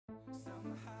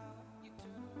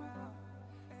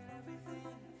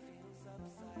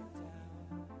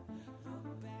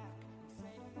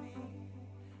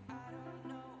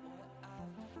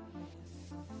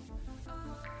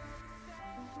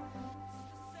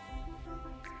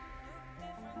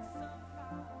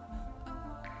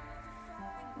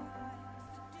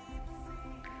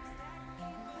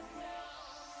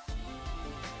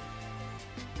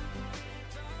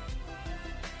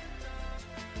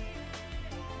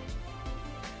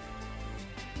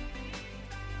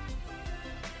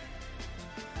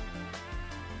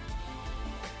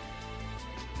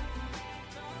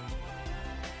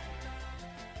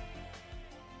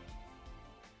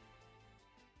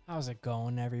How's it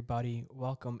going, everybody?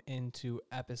 Welcome into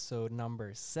episode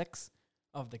number 6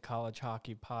 of the College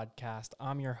Hockey Podcast.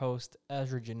 I'm your host,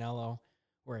 Ezra Janello.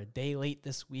 We're a day late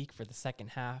this week for the second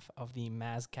half of the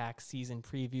MazCAC season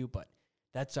preview, but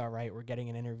that's all right. We're getting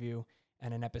an interview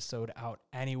and an episode out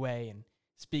anyway. And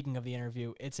speaking of the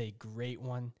interview, it's a great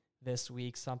one this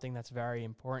week, something that's very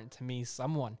important to me,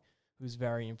 someone who's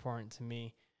very important to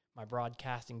me. My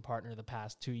broadcasting partner the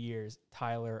past 2 years,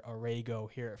 Tyler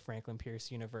Aragao, here at Franklin Pierce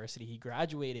University. He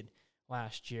graduated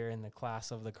last year in the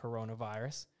class of the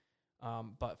coronavirus.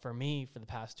 But for me, for the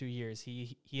past 2 years,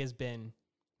 he has been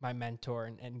my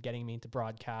mentor and getting me into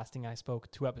broadcasting. I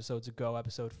spoke 2 episodes ago,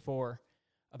 episode 4,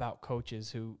 about coaches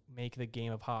who make the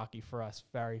game of hockey for us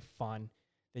very fun.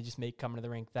 They just make coming to the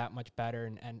rink that much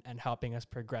better and helping us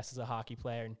progress as a hockey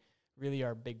player, and really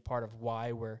are a big part of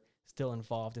why we're still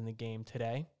involved in the game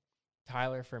today.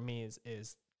 Tyler, for me,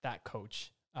 is that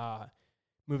coach.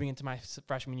 Moving into my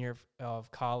freshman year of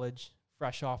college,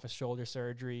 fresh off of shoulder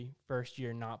surgery, first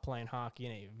year not playing hockey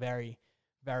in a very,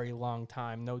 very long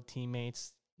time. No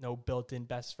teammates, no built-in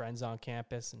best friends on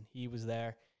campus, and he was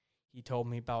there. He told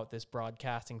me about this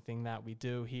broadcasting thing that we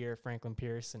do here at Franklin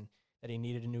Pierce, and that he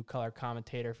needed a new color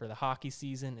commentator for the hockey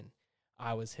season, and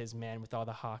I was his man with all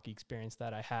the hockey experience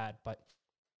that I had. But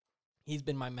he's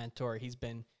been my mentor. He's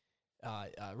been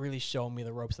really shown me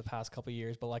the ropes the past couple of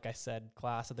years. But like I said,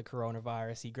 class of the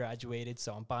coronavirus, he graduated,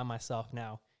 so I'm by myself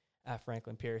now at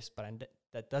Franklin Pierce. But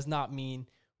that does not mean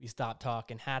we stopped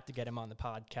talking. Had to get him on the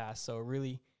podcast. So a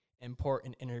really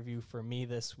important interview for me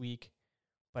this week,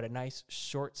 but a nice,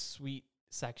 short, sweet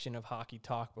section of hockey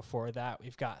talk before that.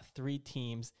 We've got 3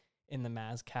 teams in the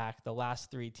MazCAC, the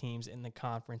last 3 teams in the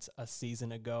conference a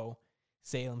season ago: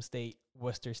 Salem State,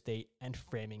 Worcester State, and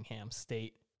Framingham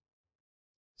State.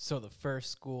 So the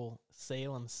first school,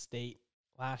 Salem State,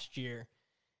 last year,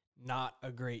 not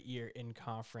a great year in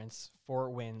conference.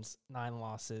 4 wins, 9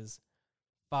 losses,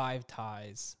 5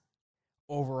 ties.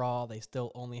 Overall, they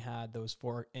still only had those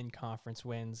 4 in-conference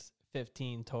wins,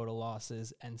 15 total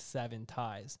losses, and 7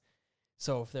 ties.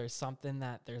 So if there's something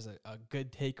that there's a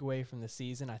good takeaway from the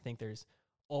season, I think there's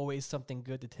always something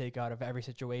good to take out of every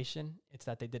situation. It's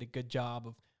that they did a good job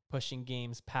of pushing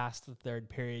games past the third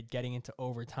period, getting into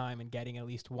overtime, and getting at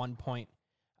least 1 point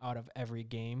out of every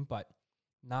game, but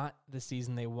not the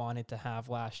season they wanted to have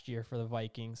last year for the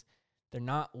Vikings. They're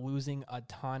not losing a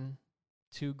ton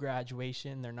to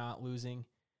graduation. They're not losing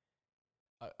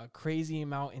a crazy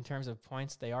amount in terms of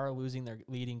points. They are losing their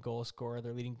leading goal scorer,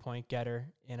 their leading point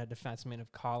getter, in a defenseman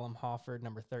of Colin Hofford,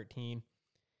 number 13.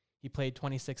 He played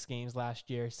 26 games last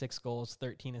year, 6 goals,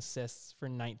 13 assists for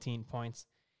 19 points.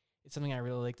 It's something I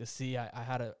really like to see. I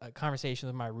had a conversation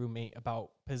with my roommate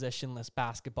about positionless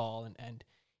basketball, and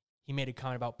he made a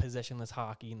comment about positionless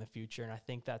hockey in the future, and I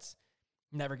think that's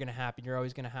never going to happen. You're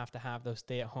always going to have those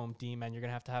stay-at-home D-men. You're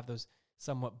going to have those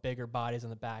somewhat bigger bodies on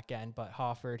the back end, but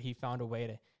Hofford, he found a way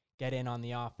to get in on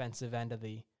the offensive end of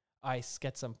the ice,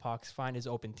 get some pucks, find his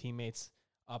open teammates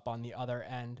up on the other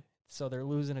end. So they're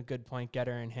losing a good point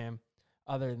getter in him.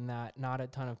 Other than that, not a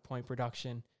ton of point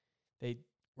production. They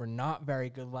were not very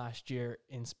good last year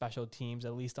in special teams,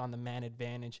 at least on the man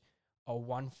advantage. A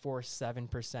 147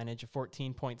 percentage, a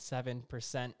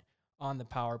 14.7% on the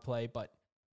power play, but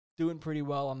doing pretty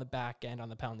well on the back end on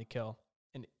the penalty kill,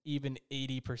 and even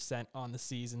 80% on the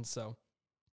season. So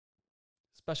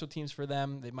special teams for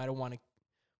them, they might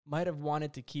have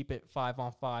wanted to keep it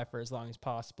 5-on-5 for as long as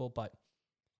possible, but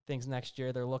things next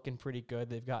year, they're looking pretty good.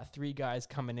 They've got 3 guys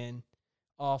coming in.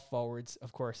 All forwards,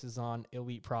 of course, is on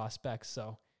Elite Prospects,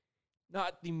 so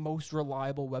not the most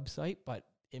reliable website, but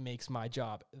it makes my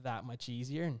job that much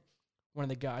easier. And one of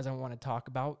the guys I want to talk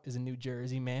about is a New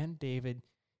Jersey man, David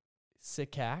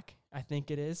Sikak, I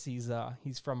think it is. He's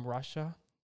from Russia,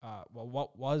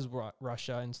 what was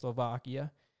Russia and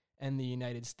Slovakia and the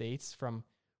United States, from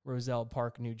Roselle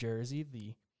Park, New Jersey.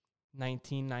 The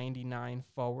 1999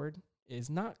 forward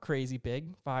is not crazy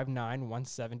big, 5'9",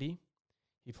 170.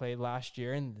 He played last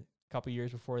year and a couple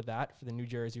years before that for the New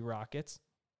Jersey Rockets.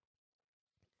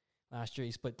 Last year,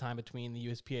 he split time between the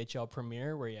USPHL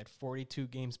Premier, where he had 42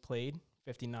 games played,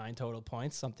 59 total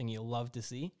points, something you love to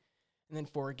see. And then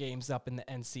 4 games up in the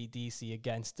NCDC,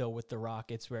 again, still with the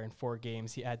Rockets, where in 4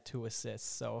 games he had 2 assists.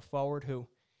 So a forward who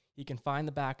he can find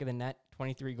the back of the net,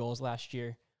 23 goals last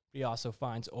year, but he also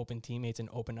finds open teammates and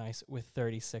open ice with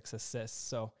 36 assists.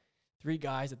 So 3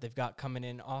 guys that they've got coming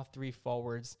in, all 3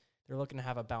 forwards. They're looking to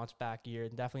have a bounce-back year.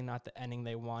 Definitely not the ending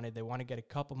they wanted. They want to get a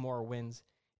couple more wins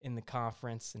in the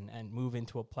conference and move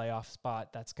into a playoff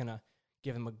spot that's going to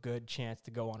give them a good chance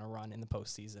to go on a run in the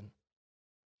postseason.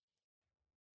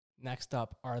 Next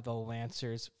up are the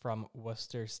Lancers from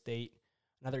Worcester State,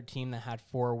 another team that had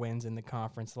 4 wins in the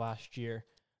conference last year,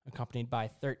 accompanied by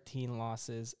 13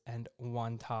 losses and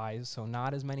 1 tie. So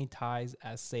not as many ties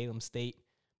as Salem State,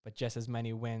 but just as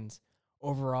many wins.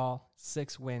 Overall,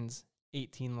 6 wins,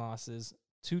 18 losses,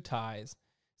 2 ties.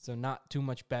 So not too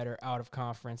much better out of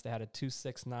conference. They had a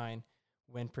 2.69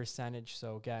 win percentage.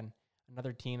 So again,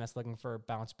 another team that's looking for a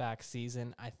bounce back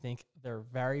season. I think they're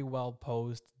very well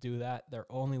posed to do that. They're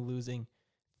only losing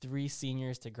 3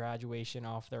 seniors to graduation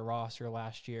off their roster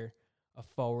last year, a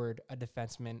forward, a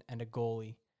defenseman, and a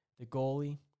goalie. The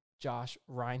goalie, Josh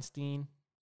Reinstein,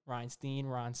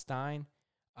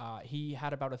 he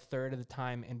had about a third of the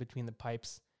time in between the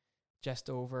pipes, just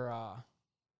over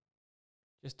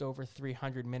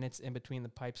 300 minutes in between the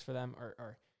pipes for them,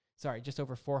 just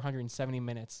over 470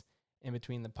 minutes in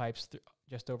between the pipes,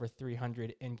 just over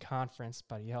 300 in conference,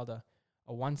 but he held a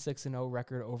 1-6-0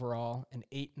 record overall, an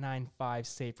 8.95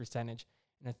 save percentage,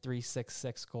 and a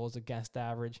 3.66 goals against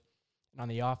average. And on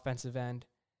the offensive end,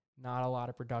 not a lot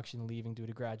of production leaving due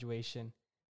to graduation.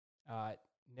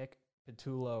 Nick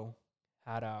Petullo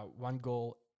had 1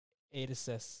 goal, 8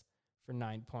 assists for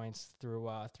 9 points through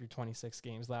 26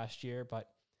 games last year, but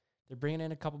they're bringing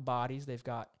in a couple bodies. They've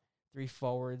got 3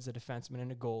 forwards, a defenseman,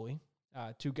 and a goalie.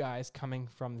 2 guys coming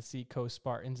from the Seacoast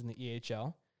Spartans in the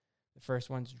EHL. The first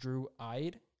one's Drew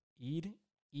Eid,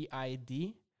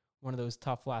 E-I-D, one of those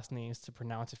tough last names to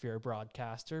pronounce if you're a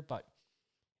broadcaster. But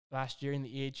last year in the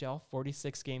EHL,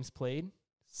 46 games played,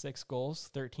 6 goals,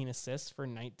 13 assists for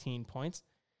 19 points.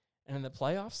 And in the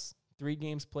playoffs, 3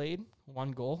 games played,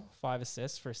 1 goal, 5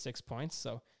 assists for 6 points.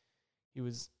 So he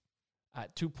was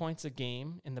at 2 points a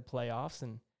game in the playoffs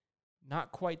and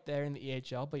not quite there in the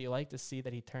EHL, but you like to see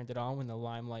that he turned it on when the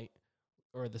limelight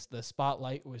or the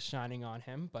spotlight was shining on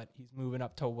him. But he's moving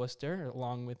up to Worcester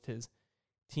along with his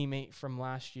teammate from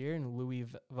last year and Louis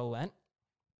Valent,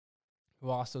 who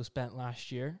also spent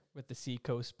last year with the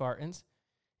Seacoast Spartans.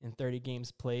 In 30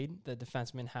 games played, the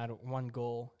defenseman had 1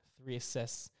 goal, 3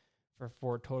 assists for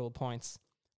 4 total points,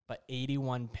 but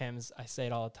 81 PIMs. I say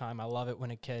it all the time. I love it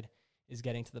when a kid is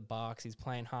getting to the box. He's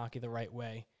playing hockey the right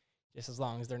way, just as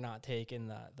long as they're not taking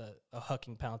the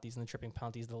hooking penalties and the tripping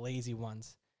penalties, the lazy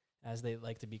ones, as they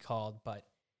like to be called. But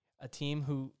a team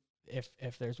who, if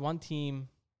there's one team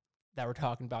that we're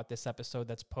talking about this episode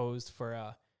that's posed for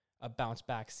a bounce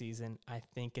back season, I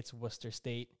think it's Worcester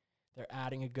State. They're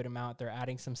adding a good amount. They're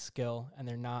adding some skill, and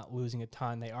they're not losing a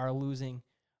ton. They are losing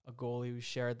a goalie who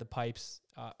shared the pipes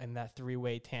in that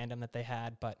 3-way tandem that they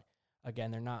had. But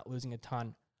again, they're not losing a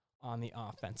ton on the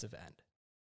offensive end.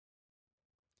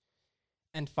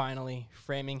 And finally,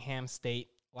 Framingham State,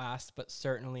 last but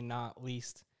certainly not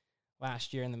least.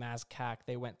 Last year in the MASCAC,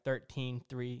 they went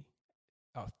 3-13-2.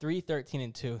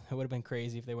 It would have been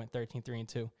crazy if they went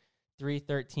 13-3-2.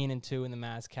 3-13-2 in the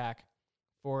MASCAC,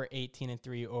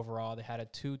 4-18-3 overall. They had a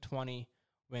 220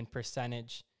 win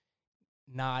percentage.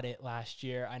 Not it last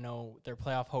year. I know their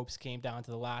playoff hopes came down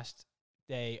to the last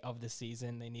day of the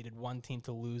season. They needed one team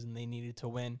to lose, and they needed to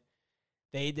win.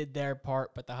 They did their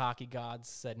part, but the hockey gods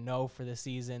said no for the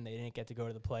season. They didn't get to go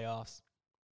to the playoffs.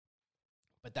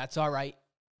 But that's all right.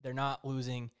 They're not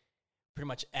losing pretty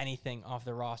much anything off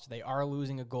the roster. They are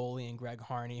losing a goalie in Greg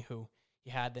Harney, who he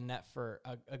had the net for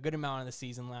a good amount of the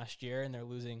season last year, and they're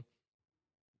losing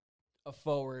a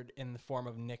forward in the form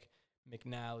of Nick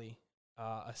McNally,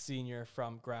 a senior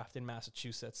from Grafton,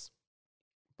 Massachusetts.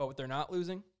 But what they're not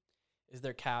losing is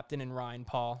their captain in Ryan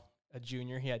Paul, a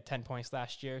junior. He had 10 points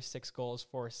last year, 6 goals,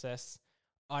 4 assists.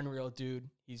 Unreal dude.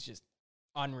 He's just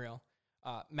unreal.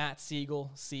 Matt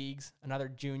Siegs, another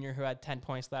junior who had 10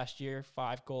 points last year,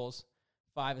 5 goals,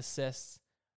 5 assists.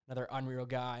 Another unreal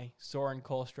guy. Soren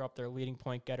Kolstrup, their leading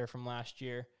point getter from last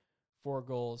year, 4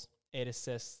 goals, 8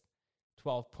 assists,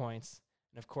 12 points.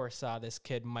 And of course, this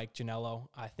kid, Mike Janello.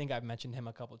 I think I've mentioned him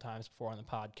a couple times before on the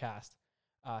podcast.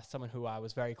 Someone who I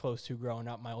was very close to growing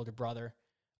up, my older brother.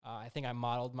 I think I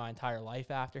modeled my entire life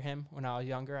after him when I was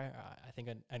younger. I think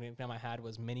a nickname I had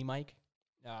was Mini Mike.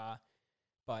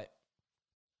 But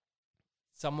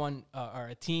someone or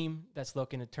a team that's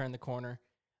looking to turn the corner,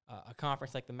 a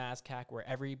conference like the MASCAC where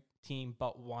every team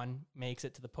but one makes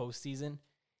it to the postseason,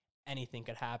 anything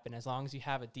could happen. As long as you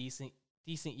have a decent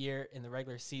year in the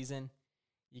regular season,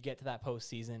 you get to that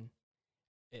postseason.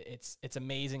 It's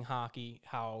amazing hockey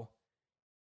how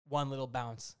one little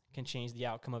bounce can change the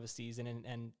outcome of a season,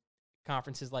 and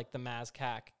conferences like the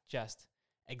MASCAC just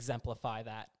exemplify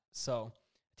that. So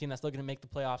a team that's looking to make the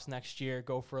playoffs next year,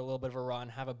 go for a little bit of a run,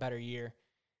 have a better year,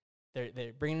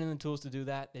 they're bringing in the tools to do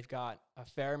that. They've got a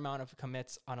fair amount of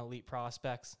commits on elite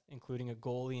prospects, including a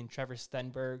goalie in Trevor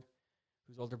Stenberg,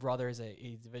 whose older brother is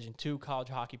a Division II college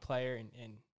hockey player,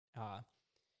 and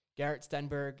Garrett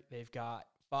Stenberg. They've got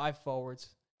 5 forwards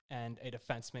and a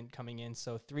defenseman coming in.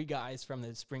 So 3 guys from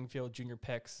the Springfield Junior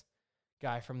Picks,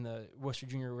 guy from the Worcester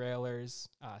Junior Railers,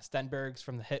 Stenberg's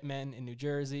from the Hitmen in New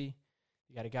Jersey.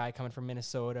 You got a guy coming from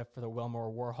Minnesota for the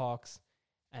Wilmore Warhawks,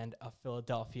 and a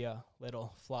Philadelphia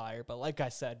Little Flyer. But like I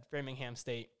said, Framingham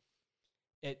State,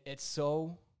 it's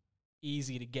so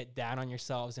easy to get down on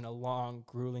yourselves in a long,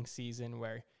 grueling season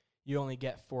where you only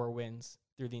get 4 wins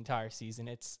through the entire season.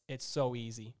 It's so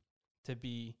easy to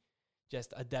be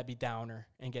just a Debbie Downer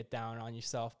and get down on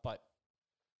yourself, but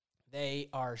they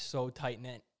are so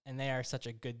tight-knit, and they are such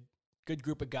a good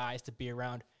group of guys to be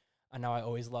around. I know I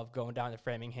always love going down to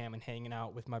Framingham and hanging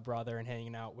out with my brother and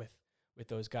hanging out with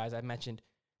those guys. I mentioned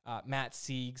Matt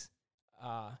Siegs.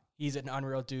 He's an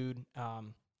unreal dude. I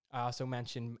also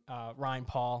mentioned Ryan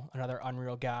Paul, another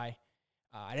unreal guy.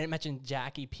 I didn't mention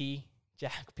Jack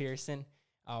Pearson,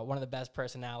 one of the best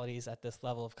personalities at this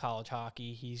level of college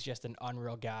hockey. He's just an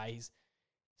unreal guy. He's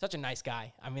such a nice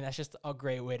guy. I mean, that's just a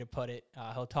great way to put it.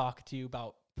 He'll talk to you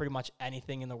about pretty much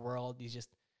anything in the world. He's just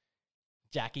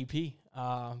Jackie P.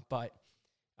 But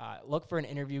look for an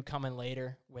interview coming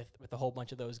later with a whole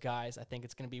bunch of those guys. I think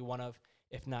it's going to be one of,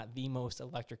 if not the most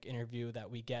electric interview that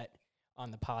we get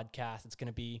on the podcast. It's going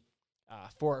to be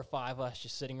 4 or 5 of us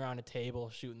just sitting around a table,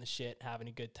 shooting the shit, having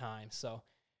a good time. So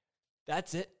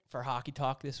that's it for Hockey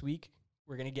Talk this week.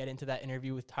 We're going to get into that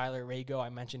interview with Tyler Aragao I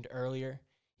mentioned earlier.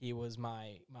 He was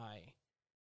my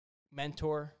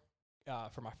mentor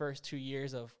for my first 2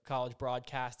 years of college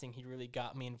broadcasting. He really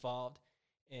got me involved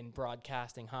in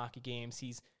broadcasting hockey games.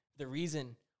 He's the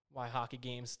reason why hockey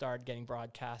games started getting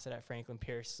broadcasted at Franklin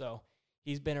Pierce. So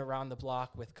he's been around the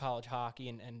block with college hockey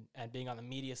and being on the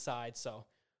media side. So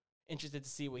interested to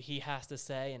see what he has to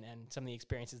say and some of the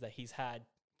experiences that he's had,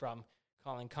 from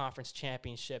calling conference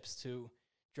championships to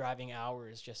driving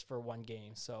hours just for one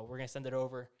game. So we're going to send it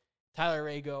over. Tyler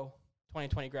Aragao,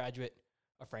 2020 graduate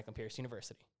of Franklin Pierce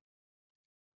University.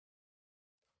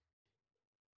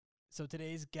 So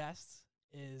today's guest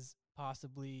is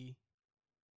possibly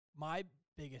my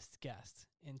biggest guest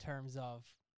in terms of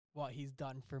what he's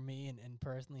done for me and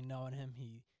personally knowing him.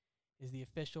 He is the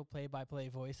official play-by-play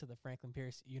voice of the Franklin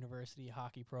Pierce University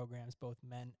hockey programs, both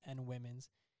men and women's.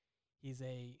 He's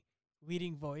a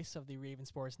leading voice of the Raven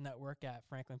Sports Network at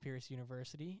Franklin Pierce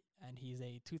University, and he's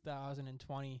a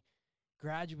 2020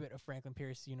 graduate of Franklin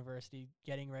Pierce University,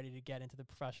 getting ready to get into the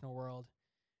professional world.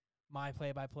 My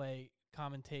play-by-play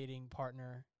commentating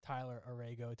partner, Tyler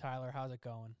Aragao. Tyler, how's it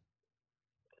going?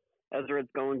 Ezra, it's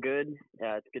going good.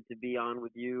 It's good to be on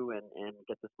with you and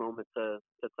get this moment to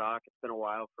talk. It's been a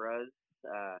while for us.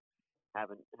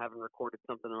 Haven't recorded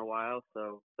something in a while,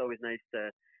 so it's always nice to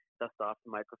dust off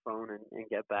the microphone and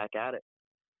get back at it.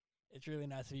 It's really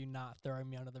nice of you not throwing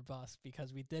me under the bus,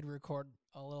 because we did record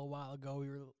a little while ago. We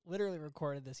literally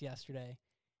recorded this yesterday,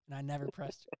 and I never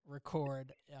pressed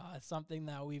record. It's something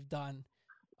that we've done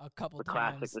a couple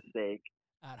times. Classic mistake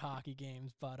at hockey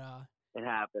games, but it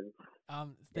happens.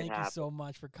 Thank you so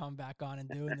much for coming back on and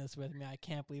doing this with me. I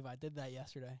can't believe I did that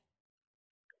yesterday.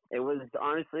 It was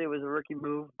a rookie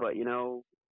move, but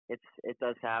it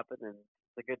does happen, and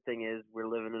the good thing is we're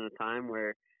living in a time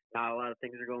where not a lot of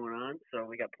things are going on, so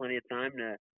we got plenty of time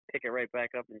to pick it right back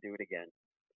up and do it again.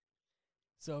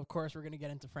 So, of course, we're going to get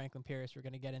into Franklin Pierce. We're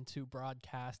going to get into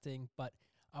broadcasting, but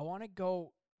I want to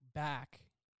go back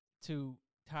to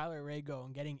Tyler Aragao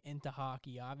and getting into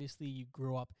hockey. Obviously, you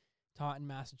grew up Taunton,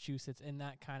 Massachusetts, in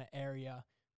that kind of area.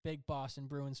 Big Boston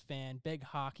Bruins fan, big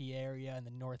hockey area in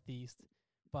the Northeast.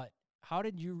 But how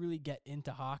did you really get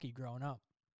into hockey growing up?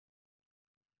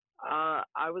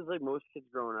 I was like most kids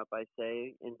growing up, I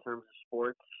say, in terms of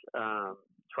sports.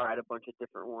 Tried a bunch of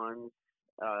different ones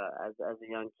as a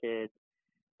young kid.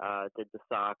 Did the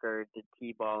soccer, did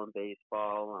t-ball and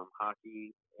baseball.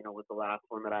 Hockey, was the last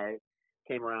one that I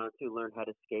came around to. Learned how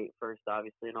to skate first,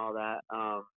 obviously, and all that.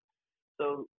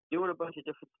 So doing a bunch of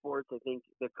different sports, I think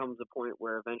there comes a point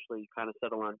where eventually you kind of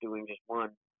settle on doing just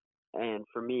one. And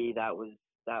for me, that one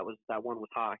was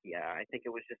hockey. I think it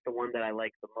was just the one that I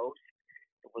liked the most.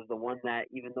 It was the one that,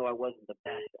 even though I wasn't the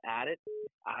best at it,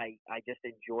 I just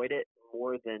enjoyed it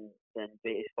more than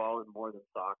baseball and more than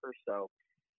soccer. So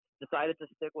decided to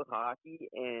stick with hockey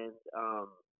and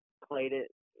played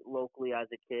it locally as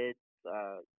a kid,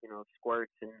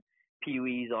 squirts and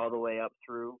peewees all the way up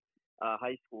through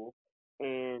high school.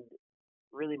 And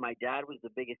really my dad was the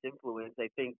biggest influence. I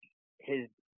think his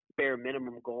bare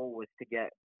minimum goal was to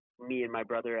get me and my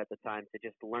brother at the time to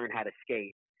just learn how to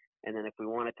skate. And then if we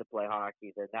wanted to play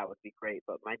hockey, then that would be great.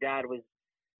 But my dad was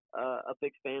a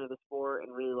big fan of the sport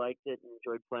and really liked it and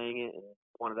enjoyed playing it and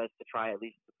wanted us to try at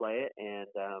least to play it. And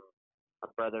my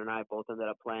brother and I both ended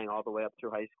up playing all the way up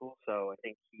through high school. So I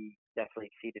think he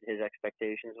definitely exceeded his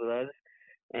expectations with us,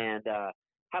 and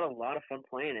had a lot of fun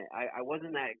playing it. I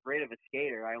wasn't that great of a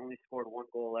skater. I only scored one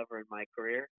goal ever in my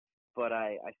career, but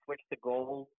I switched to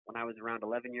goal when I was around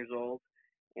 11 years old,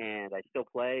 and I still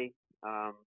play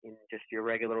in just your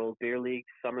regular old beer leagues,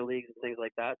 summer leagues, and things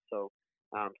like that. So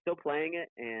still playing it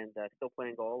and still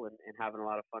playing goal and having a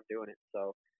lot of fun doing it.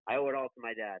 So I owe it all to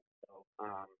my dad. So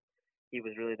he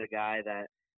was really the guy that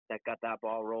got that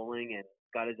ball rolling and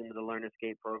got us into the learn and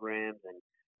skate programs and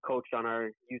coached on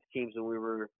our youth teams when we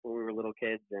were little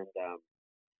kids. And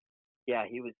yeah,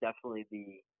 he was definitely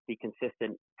the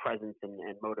consistent presence and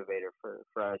motivator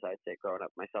for us, I'd say, growing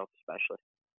up, myself especially.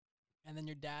 And then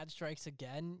your dad strikes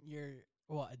again. You're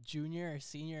what, a junior or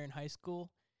senior in high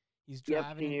school? He's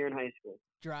Yep, senior year in high school.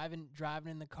 driving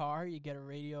in the car. You get a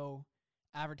radio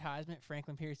advertisement,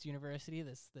 Franklin Pierce University,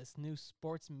 this new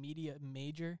sports media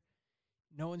major.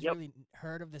 No one's Yep. really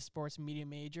heard of this sports media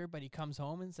major, but he comes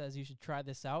home and says you should try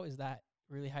this out. Is that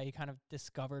really how you kind of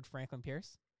discovered Franklin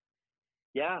Pierce?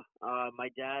 Yeah, my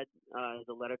dad is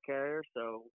a letter carrier,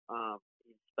 so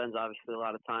he spends obviously a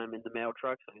lot of time in the mail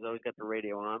truck, so he's always got the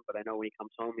radio on. But I know when he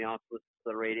comes home, he also listens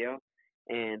to the radio.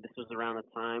 And this was around a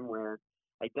time where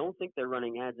I don't think they're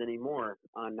running ads anymore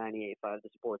on 98.5, the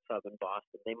Sports Hub in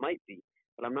Boston. They might be,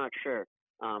 but I'm not sure.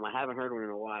 I haven't heard one in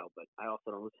a while, but I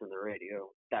also don't listen to the radio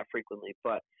that frequently.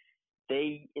 But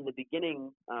they, in the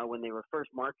beginning, when they were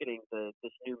first marketing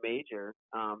this new major,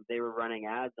 they were running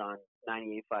ads on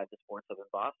 98.5 the Sports Hub in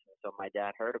Boston. So my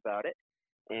dad heard about it,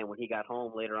 and when he got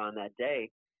home later on that day,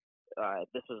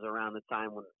 this was around the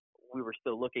time when we were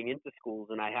still looking into schools,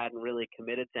 and I hadn't really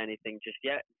committed to anything just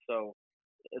yet. So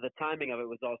the timing of it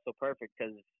was also perfect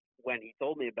because when he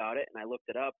told me about it, and I looked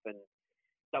it up and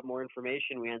got more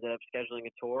information, we ended up scheduling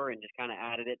a tour and just kind of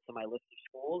added it to my list of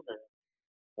schools. And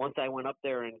once I went up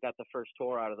there and got the first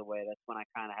tour out of the way, that's when I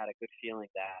kind of had a good feeling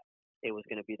that it was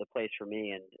going to be the place for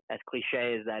me. And as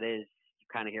cliche as that is, you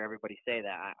kind of hear everybody say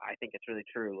that. I think it's really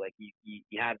true. Like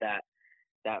you have that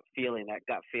feeling, that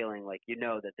gut feeling, like you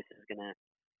know that this is going to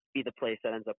be the place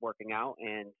that ends up working out.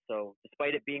 And so,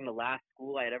 despite it being the last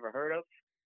school I had ever heard of,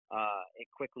 it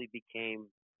quickly became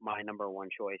my number one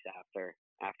choice after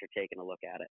taking a look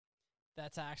at it.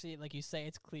 That's actually, like you say,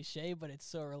 it's cliche, but it's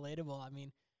so relatable. I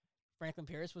mean, Franklin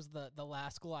Pierce was the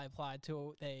last school I applied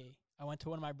to. I went to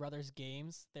one of my brother's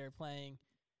games. They were playing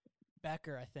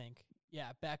Becker, I think.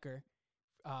 Yeah, Becker.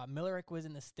 Millerick was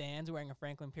in the stands wearing a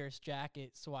Franklin Pierce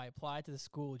jacket, so I applied to the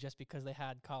school just because they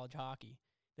had college hockey.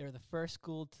 They were the first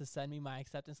school to send me my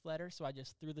acceptance letter, so I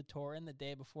just threw the tour in the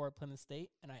day before Plymouth State,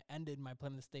 and I ended my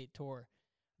Plymouth State tour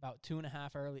about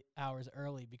 2.5 hours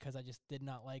early because I just did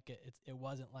not like it. It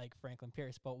wasn't like Franklin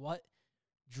Pierce. But what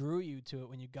drew you to it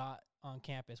when you got on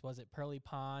campus? Was it Pearly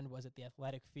Pond? Was it the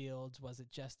athletic fields? Was it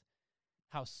just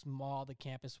how small the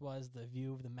campus was, the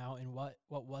view of the mountain? What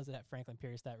was it at Franklin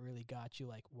Pierce that really got you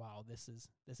like, wow, this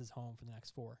is home for the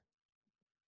next 4?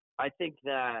 I think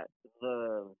that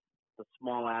the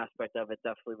small aspect of it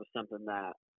definitely was something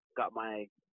that got my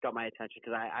attention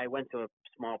because I went to a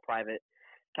small private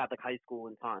Catholic high school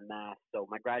in Taunton, Mass. So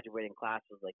my graduating class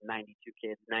was like 92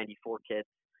 kids, 94 kids.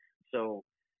 So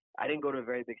I didn't go to a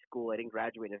very big school. I didn't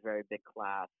graduate a very big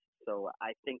class. So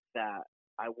I think that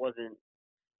I wasn't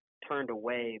turned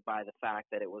away by the fact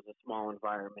that it was a small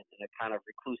environment and a kind of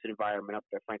reclusive environment up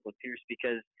there, Franklin Pierce,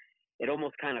 because it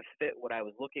almost kind of fit what I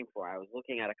was looking for. I was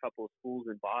looking at a couple of schools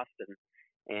in Boston,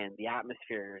 and the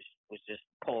atmosphere was just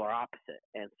polar opposite.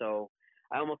 And so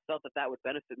I almost felt that would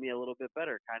benefit me a little bit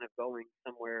better, kind of going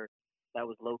somewhere that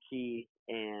was low key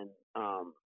and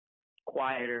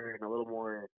quieter and a little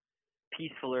more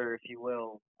peacefuler, if you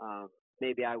will.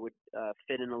 Maybe I would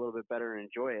fit in a little bit better and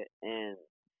enjoy it. And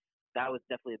that was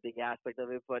definitely a big aspect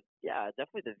of it. But yeah,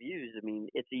 definitely the views. I mean,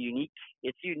 it's a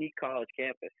unique college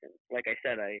campus. And like I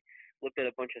said, I looked at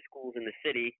a bunch of schools in the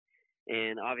city,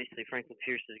 and obviously Franklin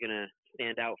Pierce is going to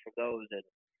stand out for those. And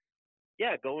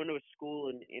yeah, going to a school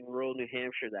in rural New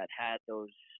Hampshire that had those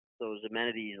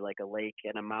amenities like a lake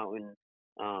and a mountain,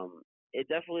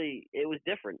 it was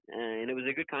different, and it was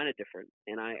a good kind of different.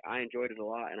 And I enjoyed it a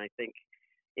lot. And I think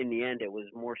in the end, it was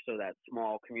more so that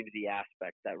small community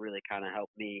aspect that really kind of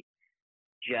helped me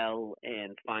gel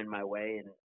and find my way, and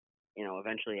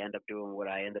eventually end up doing what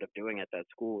I ended up doing at that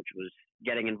school, which was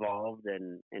getting involved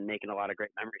and making a lot of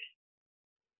great memories.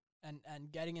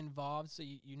 And getting involved, so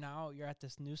you're at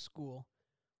this new school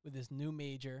with this new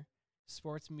major,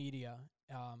 sports media.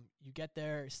 You get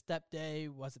there, step day,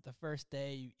 was it the first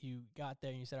day you got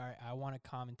there and you said, all right, I want to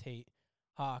commentate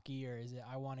hockey, or is it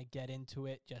I want to get into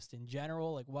it just in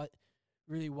general? Like, what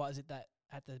really was it that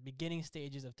at the beginning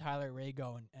stages of Tyler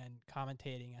Aragao and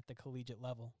commentating at the collegiate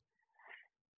level?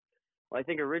 Well, I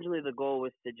think originally the goal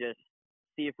was to just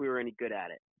see if we were any good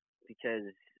at it, because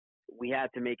we had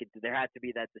to make it. There had to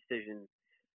be that decision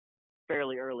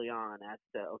fairly early on as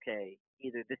to, okay,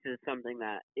 either this is something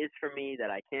that is for me that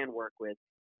I can work with,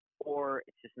 or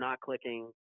it's just not clicking.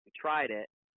 We tried it.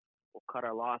 We'll cut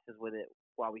our losses with it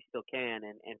while we still can,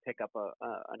 and pick up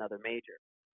another major,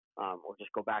 or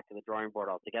just go back to the drawing board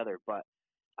altogether. But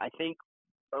I think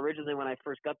originally when I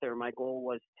first got there, my goal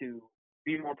was to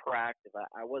be more proactive.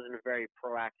 I wasn't a very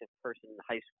proactive person in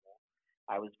high school.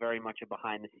 I was very much a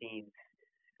behind the scenes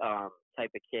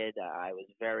type of kid. I was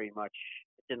very much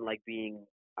didn't like being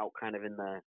out kind of in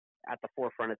the at the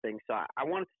forefront of things. So I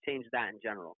wanted to change that in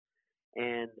general.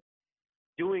 And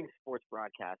doing sports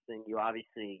broadcasting, you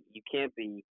can't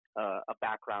be a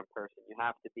background person. You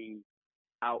have to be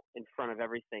out in front of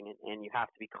everything, and you have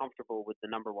to be comfortable with the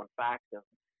number one fact of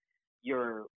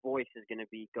your voice is going to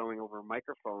be going over a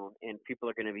microphone, and people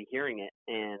are going to be hearing it,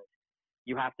 and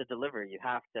you have to deliver. You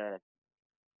have to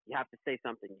say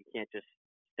something. You can't just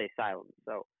stay silent.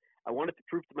 So I wanted to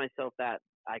prove to myself that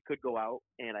I could go out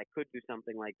and I could do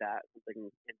something like that, something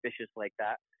ambitious like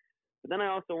that. But then I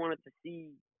also wanted to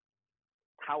see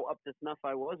how up to snuff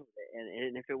I was with it,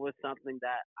 and if it was something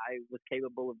that I was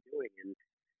capable of doing. And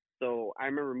so I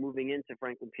remember moving into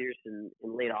Franklin Pierce in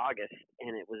late August,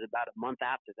 and it was about a month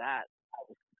after that I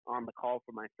was on the call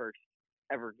for my first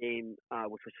ever game,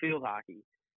 which was field hockey.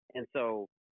 And so,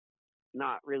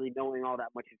 not really knowing all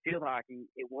that much in field hockey,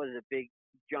 it was a big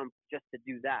jump just to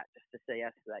do that, just to say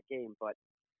yes to that game. But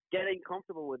getting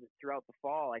comfortable with it throughout the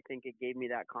fall, I think it gave me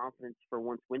that confidence for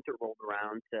once winter rolled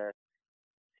around to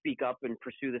speak up and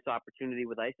pursue this opportunity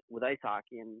with ice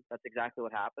hockey, and that's exactly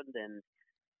what happened. And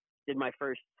did my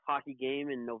first hockey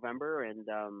game in November, and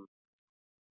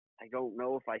I don't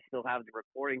know if I still have the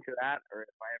recording for that, or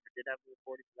if I ever did have the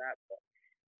recording for that, but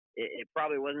it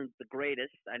probably wasn't the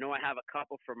greatest. I know I have a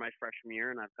couple from my freshman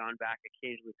year, and I've gone back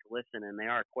occasionally to listen, and they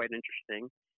are quite interesting.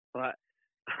 But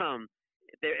um,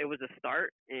 it was a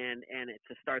start, and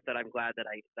it's a start that I'm glad that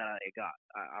I got.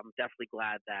 I'm definitely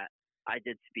glad that I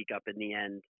did speak up in the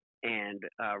end, and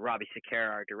Robbie Sakara,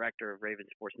 our director of Raven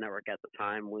Sports Network at the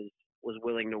time, was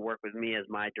willing to work with me as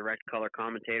my direct color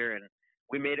commentator, and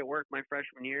we made it work my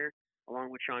freshman year,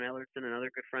 along with Sean Ellerton, another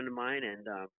good friend of mine, and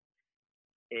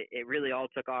it really all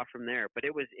took off from there. But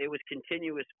it was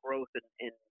continuous growth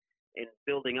and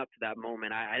building up to that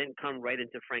moment. I didn't come right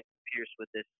into Frank Pierce with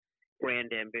this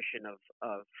grand ambition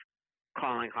of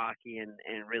calling hockey and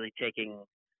really taking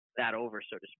that over,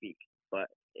 so to speak. But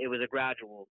it was a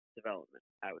gradual development,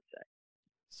 I would say.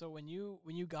 So when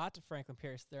you got to Franklin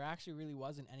Pierce, there actually really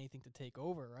wasn't anything to take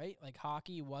over, right? Like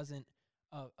hockey wasn't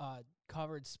a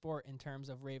covered sport in terms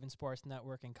of Raven Sports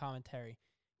Network and commentary.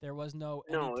 There was no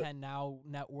Any10 Now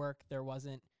network. There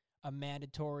wasn't a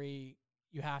mandatory,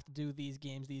 you have to do these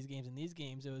games, and these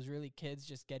games. It was really kids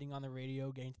just getting on the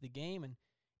radio, getting to the game, and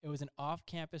it was an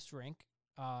off-campus rink.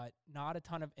 Not a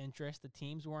ton of interest. The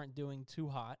teams weren't doing too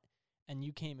hot, and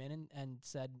you came in and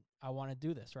said, I want to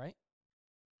do this, right?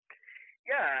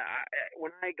 Yeah,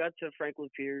 when I got to Franklin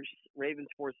Pierce, Raven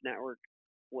Sports Network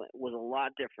was a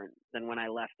lot different than when I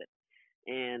left it.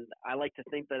 And I like to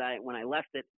think that when I left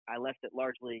it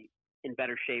largely in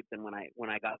better shape than when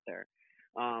I got there.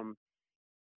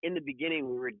 In the beginning,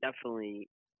 we were definitely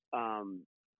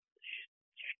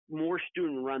more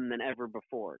student run than ever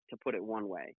before, to put it one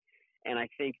way. And I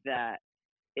think that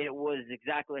it was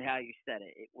exactly how you said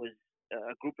it. It was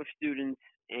a group of students,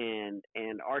 and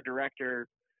our director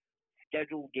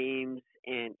scheduled games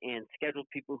and scheduled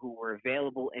people who were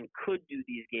available and could do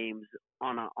these games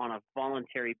on a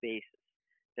voluntary basis.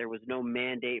 There was no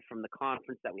mandate from the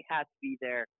conference that we had to be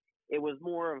there. It was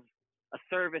more of a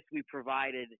service we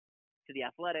provided to the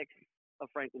athletics of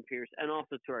Franklin Pierce and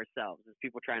also to ourselves as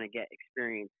people trying to get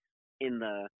experience in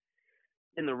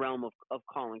the realm of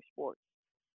calling sports.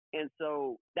 And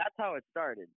so that's how it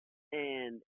started.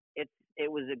 And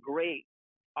it was a great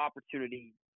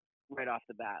opportunity right off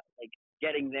the bat. Like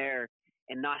getting there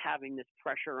and not having this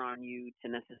pressure on you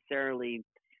to necessarily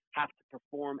have to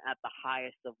perform at the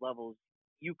highest of levels.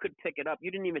 You could pick it up. You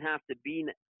didn't even have to be,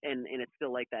 and it's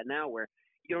still like that now, where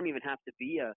you don't even have to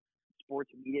be a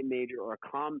sports media major or a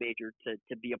comm major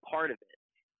to be a part of it.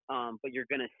 But you're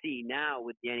going to see now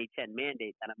with the NE10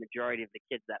 mandate that a majority of the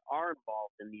kids that are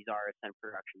involved in these RSN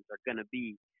productions are going to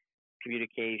be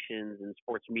communications and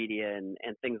sports media and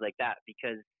things like that,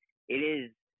 because it is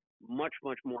much,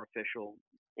 much more official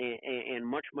and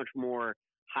much, much more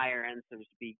higher end, so to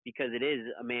speak, because it is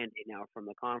a mandate now from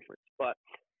the conference. But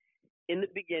in the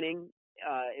beginning,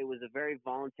 it was a very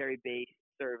voluntary base.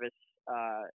 service.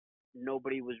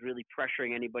 Nobody was really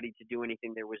pressuring anybody to do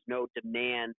anything. There was no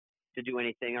demand to do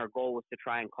anything. Our goal was to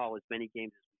try and call as many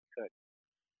games as we could.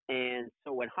 And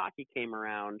so when hockey came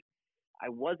around, I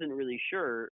wasn't really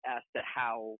sure as to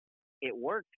how it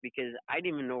worked because I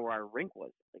didn't even know where our rink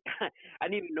was. Like, I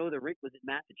didn't even know the rink was in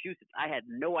Massachusetts. I had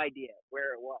no idea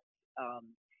where it was. Um,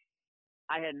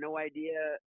 I had no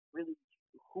idea really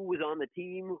who was on the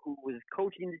team, who was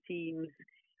coaching the teams.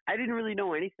 I didn't really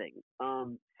know anything.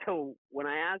 So when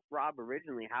I asked Rob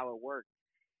originally how it worked,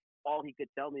 all he could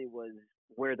tell me was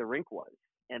where the rink was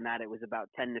and that it was about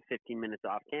 10 to 15 minutes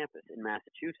off campus in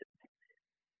Massachusetts.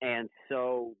 And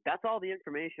so that's all the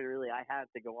information really I had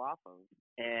to go off of.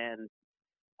 And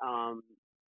um,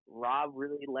 Rob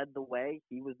really led the way.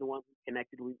 He was the one who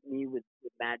connected with me with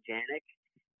Matt Janik,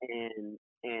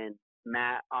 and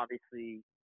Matt obviously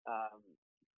um,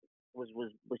 was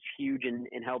huge in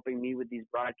helping me with these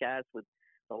broadcasts with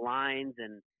the lines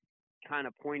and kind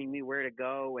of pointing me where to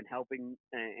go and helping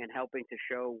to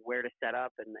show where to set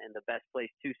up and the best place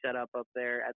to set up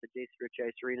there at the Jason Rich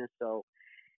Ice Arena. So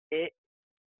it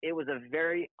it was a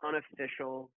very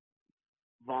unofficial,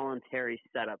 voluntary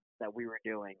setup that we were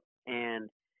doing. And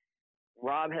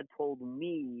Rob had told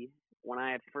me when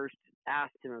I had first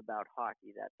asked him about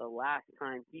hockey that the last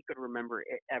time he could remember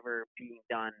it ever being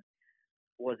done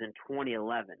was in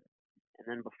 2011. And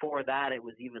then before that, it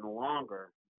was even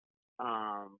longer.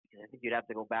 Because I think you'd have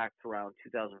to go back to around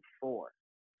 2004.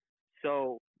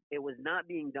 So it was not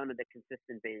being done at a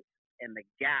consistent base, and the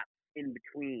gaps in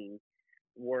between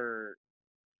were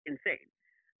insane.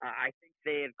 I think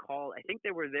they had called. I think they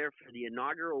were there for the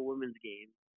inaugural women's game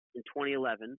in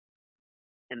 2011,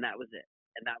 and that was it.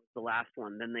 And that was the last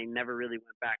one. Then they never really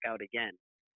went back out again.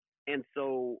 And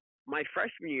so my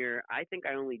freshman year, I think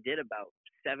I only did about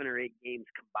 7 or 8 games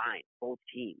combined, both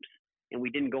teams, and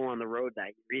we didn't go on the road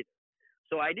that year either.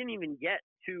 So I didn't even get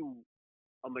to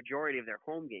a majority of their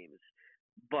home games,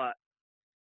 but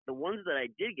the ones that I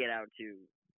did get out to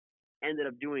ended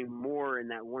up doing more in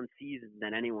that one season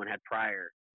than anyone had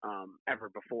prior ever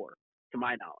before, to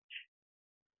my knowledge.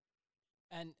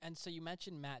 And so you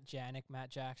mentioned Matt Janik, Matt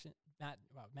Janik,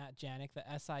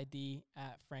 the SID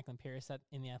at Franklin Pierce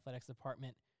in the athletics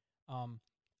department.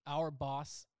 Our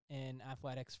boss in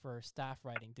athletics for staff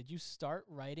writing. Did you start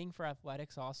writing for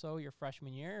athletics also your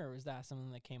freshman year, or was that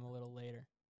something that came a little later?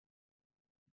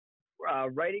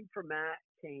 Writing for Matt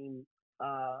came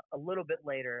a little bit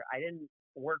later. I didn't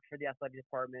work for the athletic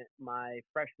department my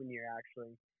freshman year,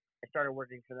 actually. I started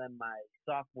working for them my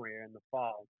sophomore year in the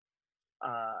fall.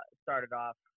 Started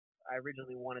off, I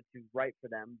originally wanted to write for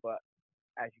them, but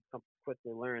as you come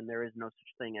quickly learn, there is no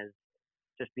such thing as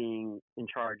just being in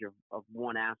charge of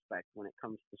one aspect when it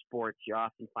comes to sports. You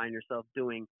often find yourself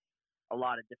doing a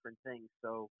lot of different things.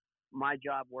 So my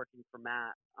job working for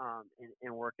Matt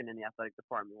and working in the athletic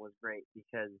department was great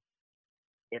because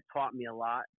it taught me a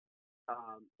lot.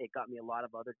 It got me a lot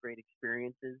of other great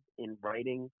experiences in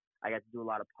writing. I got to do a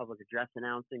lot of public address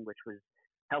announcing, which was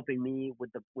helping me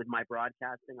with my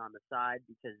broadcasting on the side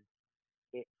because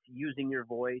it's using your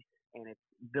voice and it's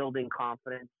building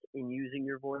confidence in using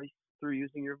your voice through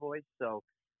using your voice. So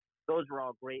those were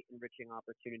all great enriching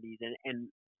opportunities. And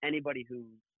anybody who's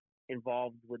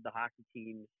involved with the hockey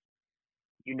teams,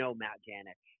 you know Matt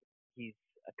Janik. He's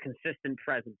a consistent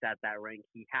presence at that rink.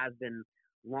 He has been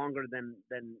longer than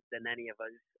any of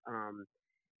us.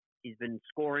 He's been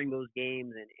scoring those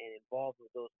games and involved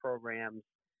with those programs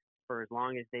for as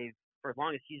long as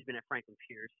he's been at Franklin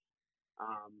Pierce.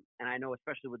 And I know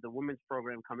especially with the women's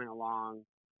program coming along,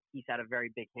 he's had a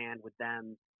very big hand with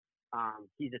them.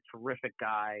 He's a terrific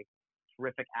guy,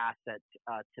 terrific asset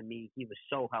to me. He was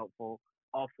so helpful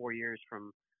all 4 years,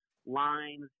 from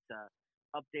lines to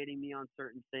updating me on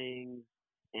certain things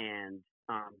and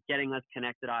getting us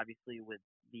connected, obviously, with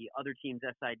the other team's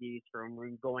SIDs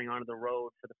from going onto the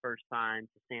road for the first time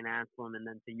to St. Anselm and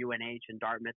then to UNH and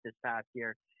Dartmouth this past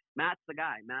year. Matt's the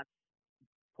guy. Matt's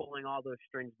pulling all those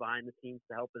strings behind the scenes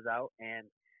to help us out. And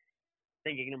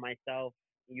thinking to myself,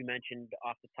 you mentioned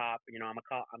off the top,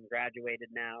 I'm graduated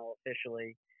now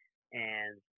officially,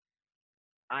 and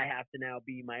I have to now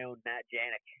be my own Matt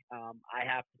Janik. I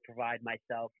have to provide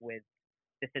myself with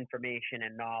this information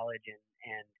and knowledge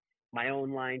and my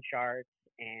own line charts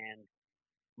and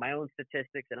my own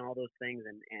statistics and all those things.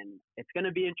 And it's going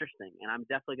to be interesting. And I'm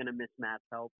definitely going to miss Matt's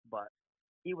help, but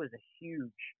he was a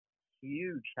huge,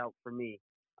 huge help for me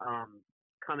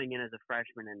coming in as a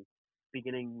freshman and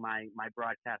beginning my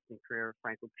broadcasting career at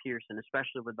Franklin Pierce, and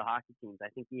especially with the hockey teams. I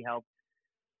think he helped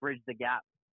bridge the gap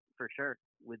for sure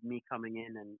with me coming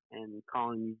in and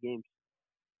calling these games.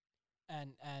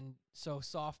 And so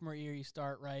sophomore year you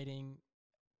start writing.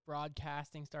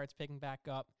 broadcasting starts picking back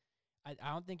up. I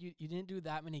don't think you didn't do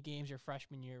that many games your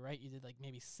freshman year, right? You did like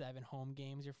maybe 7 home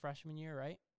games your freshman year,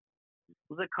 right? It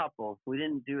was a couple. We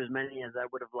didn't do as many as I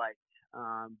would have liked,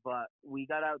 but we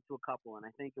got out to a couple, and I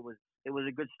think it was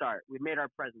a good start. We made our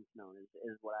presence known,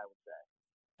 is what I would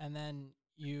say. And then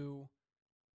you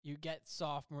get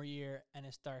sophomore year and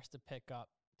it starts to pick up.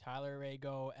 Tyler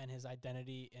Aragao and his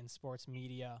identity in sports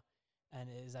media and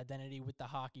his identity with the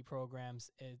hockey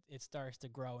programs, it starts to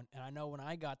grow. And I know when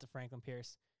I got to Franklin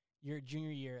Pierce, your junior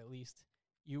year at least,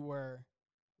 you were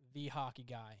the hockey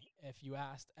guy. If you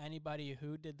asked anybody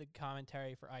who did the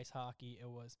commentary for ice hockey, it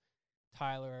was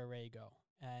Tyler Aragao.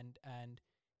 And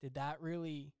did that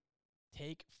really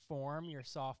take form your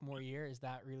sophomore year? Is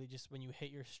that really just when you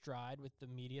hit your stride with the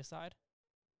media side?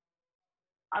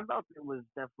 I felt it was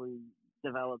definitely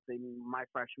developing my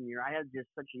freshman year. I had just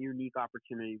such a unique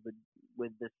opportunity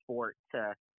with this sport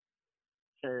to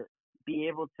be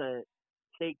able to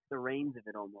take the reins of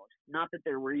it almost. Not that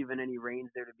there were even any reins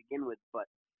there to begin with, but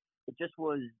it just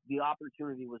was the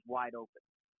opportunity was wide open.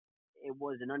 It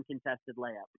was an uncontested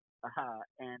layup,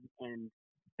 and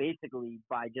basically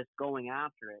by just going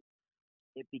after it,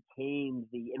 it became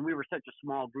and we were such a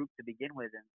small group to begin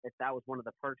with, and if that was one of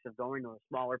the perks of going to a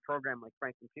smaller program like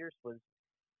Franklin Pierce was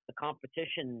the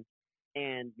competition,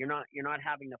 and you're not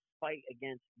having to fight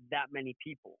against that many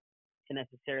people to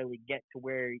necessarily get to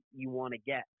where you want to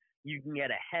get. You can get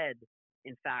ahead,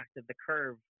 in fact, of the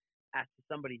curve as to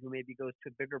somebody who maybe goes to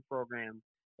a bigger program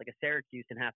like a Syracuse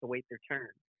and has to wait their turn.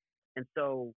 And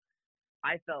so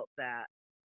I felt that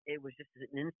it was just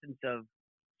an instance of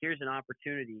here's an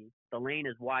opportunity. The lane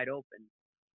is wide open.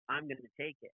 I'm going to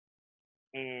take it.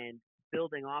 And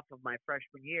building off of my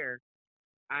freshman year,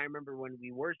 I remember when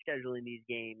we were scheduling these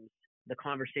games, the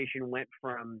conversation went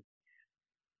from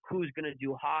who's going to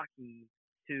do hockey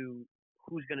to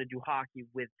who's going to do hockey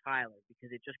with Tyler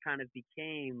because it just kind of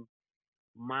became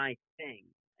my thing.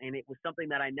 And it was something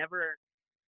that I never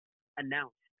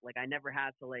announced. Like I never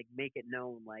had to like make it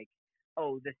known like,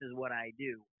 oh, this is what I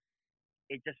do.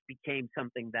 It just became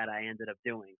something that I ended up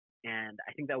doing. And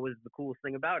I think that was the coolest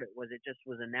thing about it was it just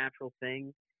was a natural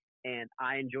thing and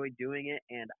I enjoyed doing it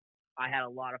and I had a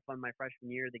lot of fun my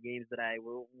freshman year, the games that I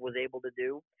was able to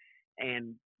do.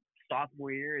 And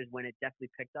sophomore year is when it definitely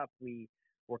picked up. We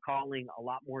were calling a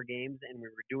lot more games and we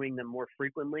were doing them more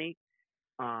frequently.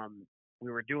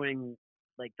 We were doing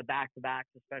like the back to backs,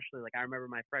 especially. Like I remember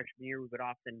my freshman year, we would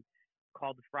often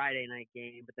call the Friday night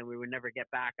game, but then we would never get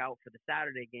back out for the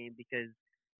Saturday game because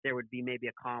there would be maybe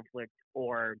a conflict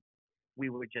or we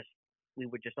would just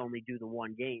only do the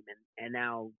one game. And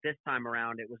now this time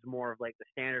around, it was more of like the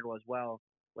standard was, well,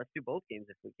 let's do both games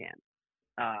if we can,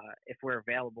 if we're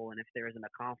available and if there isn't a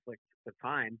conflict with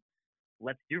time.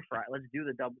 Let's do Friday. Let's do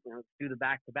the double. Let's do the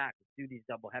back to back. Let's do these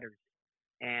double headers.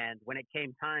 And when it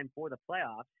came time for the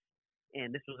playoffs,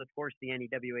 and this was of course the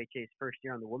NEWHA's first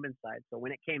year on the women's side, so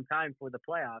when it came time for the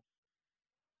playoffs,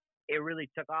 it really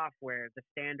took off where the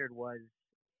standard was,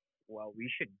 well,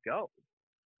 we should go.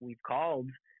 We've called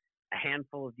a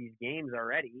handful of these games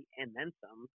already, and then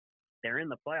some. They're in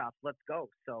the playoffs. Let's go.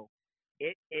 So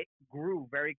it grew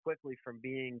very quickly from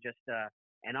being just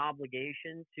an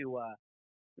obligation to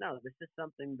no, this is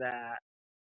something that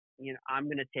I'm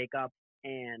going to take up,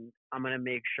 and I'm going to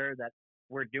make sure that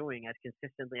we're doing as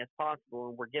consistently as possible,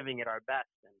 and we're giving it our best.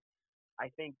 And I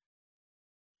think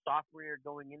sophomore year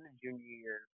going into junior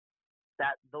year,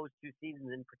 that those 2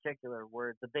 seasons in particular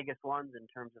were the biggest ones in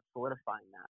terms of solidifying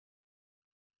that.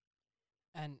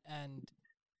 And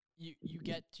you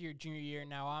get to your junior year.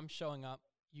 Now I'm showing up.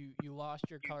 You lost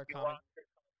your color comment.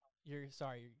 Your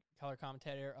color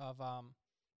commentator of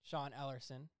Sean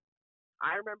Ellerson.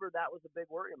 I remember that was a big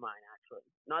worry of mine, actually.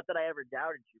 Not that I ever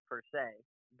doubted you per se,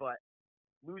 but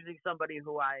losing somebody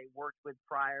who I worked with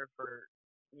prior for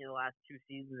the last 2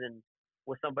 seasons and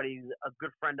was somebody a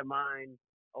good friend of mine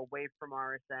away from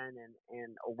RSN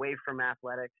and away from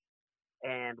athletics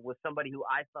and was somebody who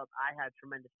I felt I had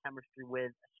tremendous chemistry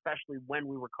with, especially when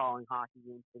we were calling hockey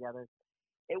games together.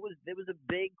 It was a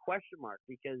big question mark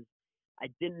because I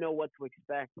didn't know what to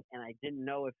expect and I didn't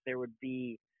know if there would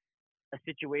be a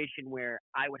situation where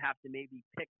I would have to maybe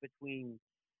pick between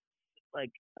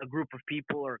like a group of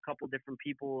people or a couple different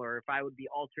people or if I would be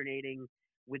alternating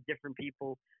with different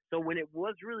people. So when it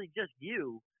was really just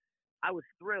you, I was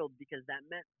thrilled because that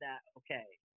meant that, okay,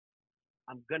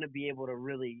 I'm going to be able to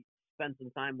really spend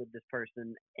some time with this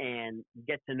person and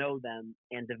get to know them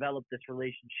and develop this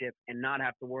relationship and not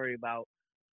have to worry about,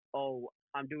 oh,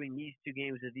 I'm doing these 2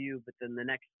 games with you, but then the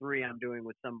next 3 I'm doing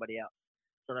with somebody else.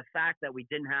 So the fact that we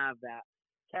didn't have that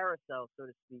carousel, so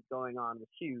to speak, going on was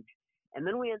huge. And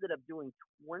then we ended up doing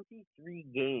 23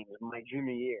 games my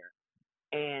junior year.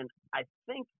 And I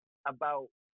think about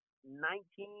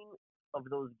 19 of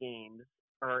those games,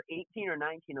 or 18 or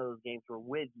 19 of those games were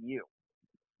with you.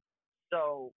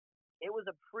 So it was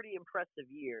a pretty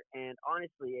impressive year. And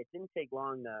honestly, it didn't take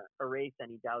long to erase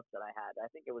any doubts that I had. I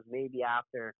think it was maybe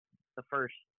after the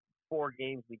first 4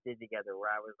 games we did together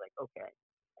where I was like, okay,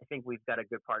 I think we've got a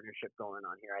good partnership going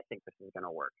on here. I think this is going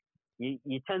to work.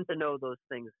 You tend to know those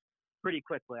things pretty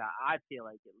quickly. I feel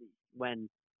like, at least, when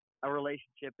a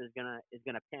relationship is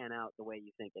gonna pan out the way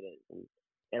you think it is, and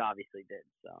it obviously did.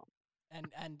 So.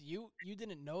 And you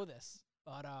didn't know this,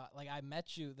 but like I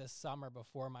met you this summer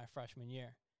before my freshman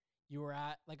year. You were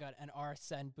at like an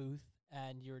RSN booth,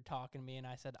 and you were talking to me, and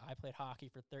I said I played hockey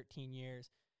for 13 years.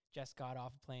 Just got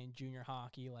off of playing junior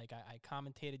hockey. Like I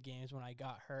commentated games when I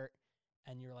got hurt,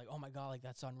 and you're like, oh my god, like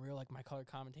that's unreal. Like my color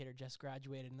commentator just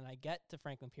graduated, and then I get to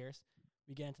Franklin Pierce.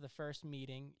 We get into the first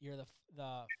meeting. You're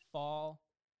the fall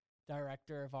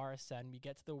director of RSN. We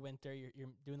get to the winter. You're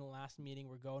doing the last meeting.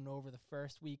 We're going over the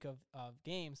first week of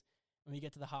games. And we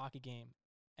get to the hockey game,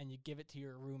 and you give it to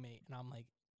your roommate. And I'm like,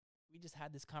 we just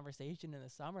had this conversation in the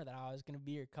summer that I was going to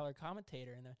be your color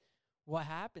commentator. And then what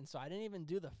happened? So I didn't even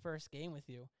do the first game with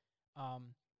you.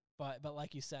 But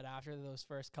like you said, after those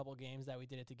first couple games that we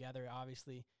did it together,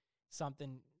 obviously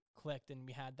something clicked and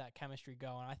we had that chemistry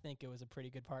going. I think it was a pretty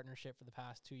good partnership for the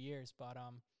past 2 years. But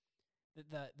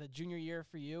the junior year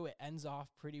for you, it ends off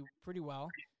pretty well.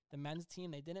 The men's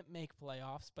team, they didn't make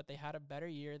playoffs, but they had a better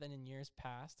year than in years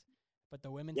past. But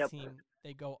the women's Yep. team,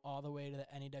 they go all the way to the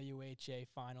NEWHA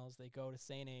finals. They go to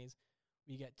St. A's.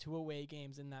 We get 2 away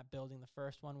games in that building. The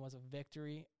first one was a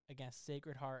victory against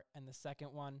Sacred Heart, and the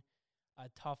second one, a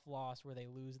tough loss where they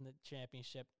lose in the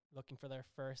championship, looking for their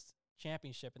first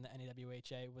championship in the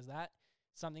NEWHA. Was that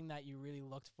something that you really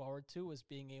looked forward to, was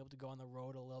being able to go on the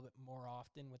road a little bit more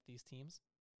often with these teams?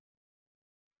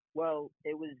 Well,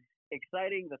 it was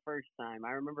exciting the first time.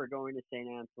 I remember going to St.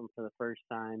 Anselm for the first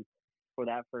time for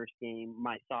that first game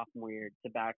my sophomore year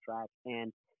to backtrack,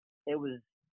 and it was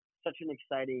such an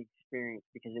exciting experience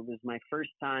because it was my first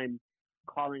time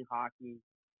calling hockey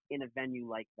in a venue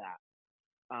like that.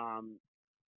 Um,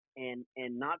 and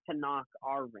not to knock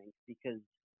our rink because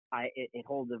it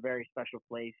holds a very special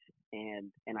place,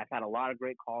 and I've had a lot of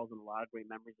great calls and a lot of great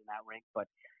memories in that rink. But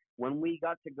when we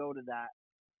got to go to that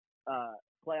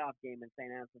playoff game in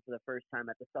St. Anselm for the first time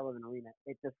at the Sullivan Arena,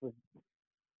 it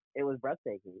was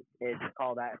breathtaking. It's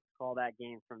call that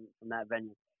game from that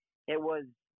venue. It was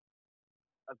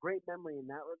a great memory in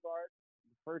that regard.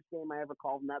 The first game I ever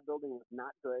called in that building was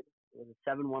not good. It was a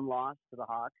 7-1 loss to the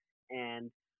Hawks, and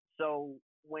so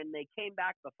when they came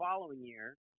back the following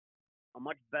year, a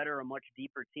much better, a much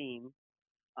deeper team,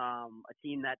 a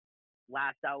team that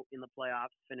last out in the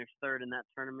playoffs, finished third in that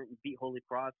tournament, and beat Holy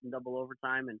Cross in double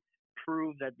overtime, and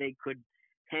proved that they could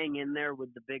hang in there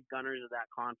with the big gunners of that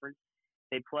conference.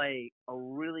 They play a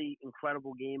really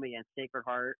incredible game against Sacred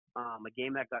Heart, a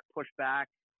game that got pushed back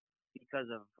because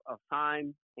of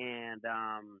time. And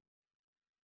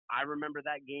I remember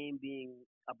that game being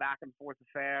a back and forth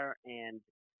affair, and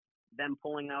them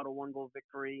pulling out a 1-goal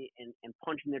victory and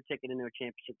punching their ticket into a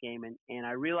championship game. And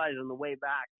I realized on the way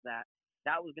back that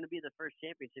that was going to be the first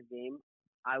championship game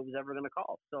I was ever going to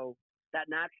call. So that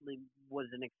naturally was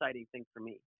an exciting thing for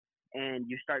me. And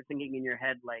you start thinking in your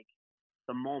head, like,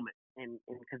 the moment. And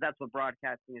because that's what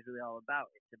broadcasting is really all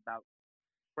about. It's about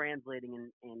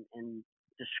translating and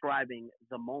describing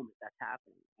the moment that's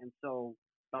happening. And so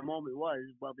the moment was,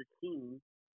 well, this team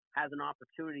has an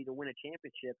opportunity to win a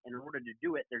championship, and in order to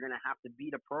do it, they're going to have to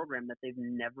beat a program that they've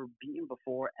never beaten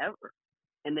before ever.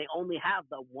 And they only have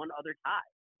the one other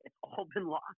tie. It's all been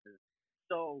losses.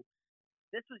 So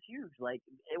this was huge. Like,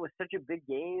 it was such a big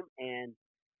game, and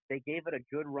they gave it a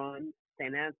good run.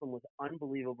 St. Anselm was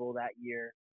unbelievable that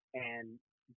year, and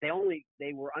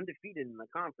they were undefeated in the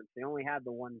conference. They only had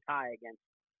the one tie against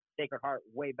Sacred Heart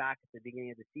way back at the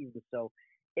beginning of the season. So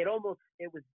it was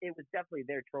definitely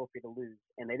their trophy to lose,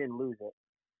 and they didn't lose it.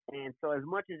 And so as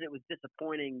much as it was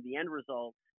disappointing, the end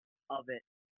result of it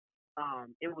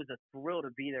was a thrill to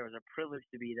be there. It was a privilege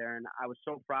to be there, and I was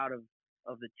so proud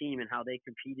of the team and how they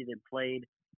competed and played.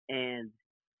 And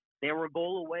they were a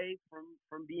goal away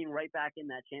from being right back in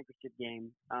that championship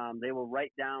game. They were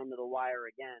right down to the wire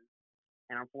again,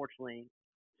 and unfortunately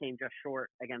came just short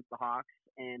against the Hawks.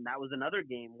 And that was another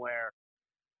game where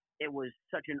it was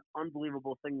such an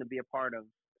unbelievable thing to be a part of,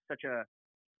 such a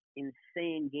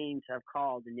insane game to have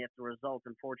called, and yet the result,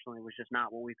 unfortunately, was just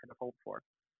not what we could have hoped for.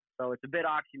 So it's a bit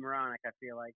oxymoronic, I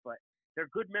feel like, but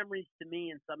they're good memories to me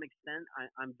in some extent.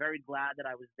 I'm very glad that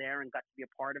I was there and got to be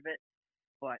a part of it,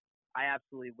 but I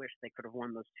absolutely wish they could have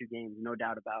won those 2 games, no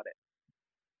doubt about it.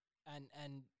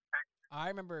 And I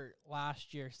remember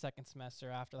last year, second semester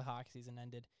after the hockey season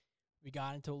ended, we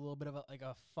got into a little bit of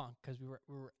a funk because we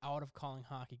were out of calling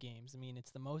hockey games. I mean,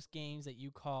 it's the most games that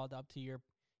you called up to your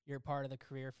part of the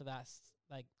career for that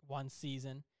like one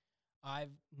season.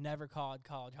 I've never called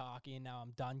college hockey, and now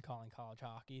I'm done calling college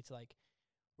hockey. It's like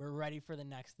we're ready for the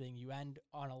next thing. You end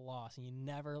on a loss, and you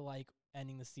never like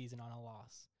ending the season on a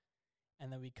loss.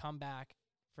 And then we come back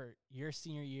for your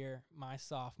senior year, my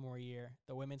sophomore year.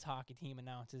 The women's hockey team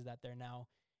announces that they're now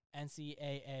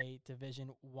NCAA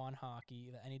Division I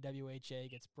hockey. The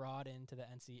NEWHA gets brought into the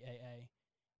NCAA,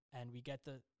 and we get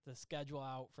the schedule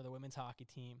out for the women's hockey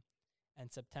team.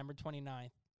 And September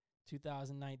 29th,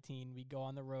 2019, we go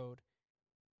on the road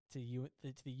to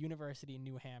the University of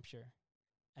New Hampshire,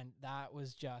 and that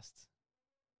was just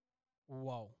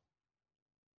whoa.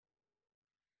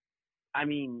 I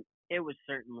mean, it was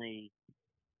certainly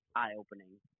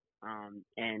eye-opening.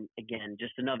 And again,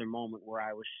 just another moment where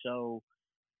I was so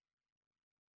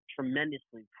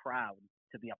tremendously proud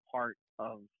to be a part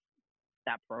of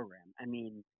that program. I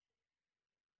mean,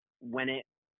 when it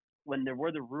when there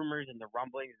were the rumors and the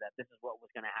rumblings that this is what was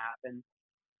going to happen,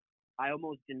 I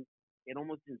almost didn't. It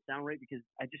almost didn't sound right because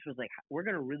I just was like, we're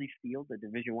going to really field the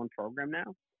Division I program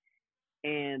now,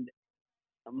 and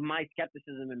my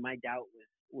skepticism and my doubt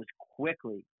was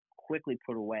quickly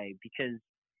put away because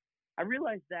I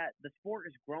realized that the sport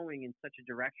is growing in such a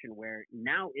direction where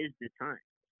now is the time.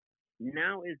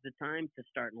 Now is the time to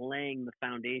start laying the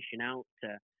foundation out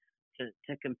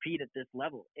to compete at this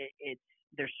level. It's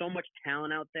there's so much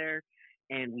talent out there,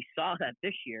 and we saw that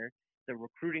this year. The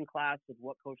recruiting class of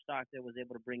what Coach Stockton was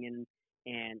able to bring in,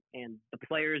 and the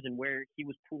players and where he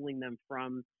was pulling them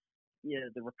from. You know,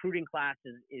 the recruiting class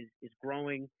is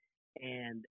growing,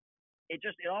 and it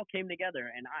all came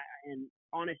together. And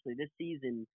honestly, this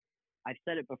season, I've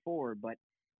said it before, but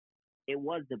it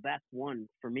was the best one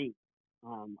for me.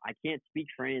 I can't speak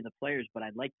for any of the players, but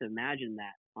I'd like to imagine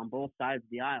that on both sides of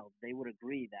the aisle, they would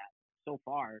agree that so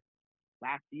far,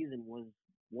 last season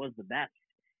was the best.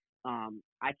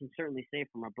 I can certainly say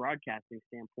from a broadcasting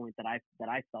standpoint that I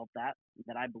felt that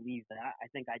I believe that I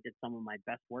think I did some of my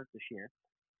best work this year,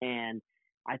 and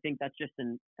I think that's just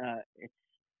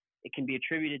it can be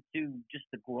attributed to just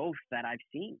the growth that I've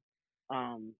seen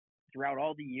throughout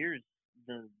all the years.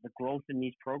 The growth in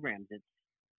these programs,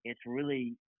 it's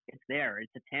really it's there.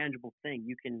 It's a tangible thing.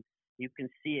 You can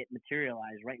see it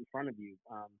materialize right in front of you.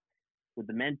 With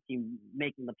the men's team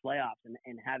making the playoffs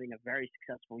and having a very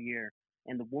successful year,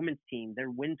 and the women's team,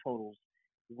 their win totals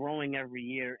growing every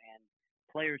year, and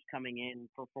players coming in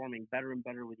performing better and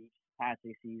better with each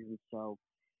passing season. So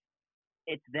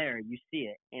it's there, you see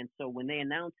it. And so when they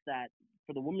announced that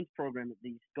for the women's program, at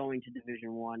least going to Division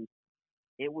I,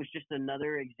 it was just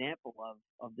another example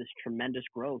of this tremendous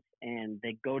growth. And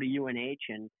they go to UNH,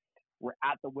 and we're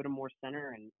at the Whittemore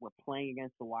Center, and we're playing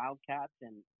against the Wildcats,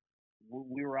 and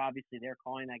we were obviously there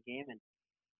calling that game, and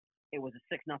it was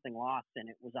a 6-0 loss, and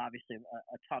it was obviously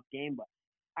a tough game. But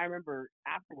I remember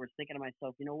afterwards thinking to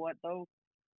myself, you know what though,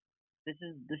 this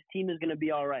team is going to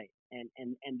be all right, and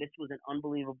this was an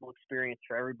unbelievable experience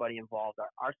for everybody involved,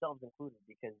 ourselves included,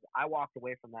 because I walked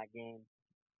away from that game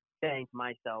saying to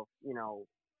myself,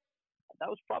 that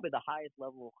was probably the highest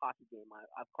level of hockey game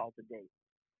I've called to date.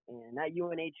 And that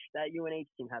UNH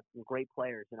team has some great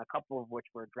players, and a couple of which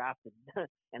were drafted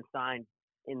and signed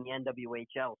in the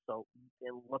NWHL. So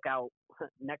look out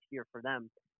next year for them.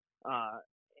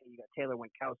 You got Taylor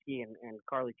Winkowski and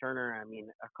Carly Turner. I mean,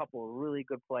 a couple of really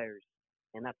good players,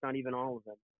 and that's not even all of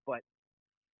them. But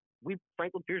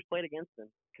Franklin Pierce played against them,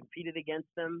 competed against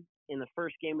them in the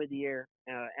first game of the year.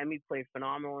 Emmy played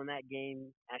phenomenal in that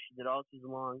game, as she did all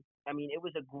season long. I mean, it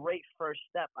was a great first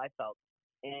step, I felt.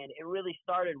 And it really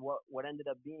started what ended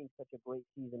up being such a great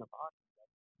season of hockey.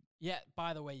 Yeah,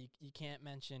 by the way, you can't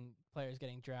mention players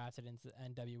getting drafted into the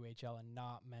NWHL and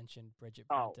not mention Bridget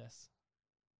Prentice.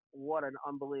 What an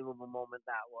unbelievable moment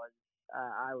that was.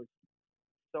 I was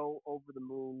so over the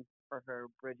moon for her.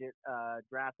 Bridget,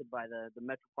 drafted by the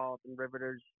Metropolitan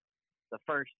Riveters, the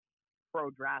first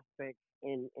pro draft pick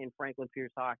in Franklin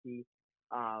Pierce hockey.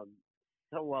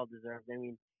 So well deserved. I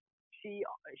mean,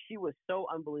 she was so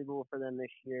unbelievable for them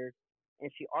this year, and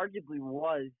she arguably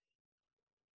was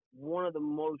one of the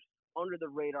most under the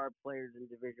radar players in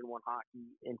Division I hockey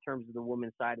in terms of the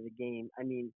women's side of the game. I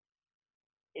mean,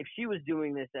 if she was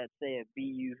doing this at, say, a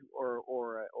BU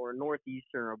or a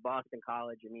Northeastern or Boston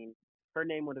College, I mean, her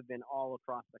name would have been all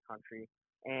across the country.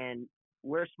 And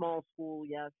we're a small school,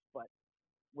 yes, but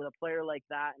with a player like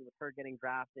that and with her getting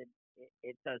drafted,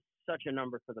 it does such a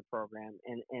number for the program,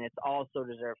 and it's also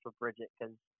deserved for Bridget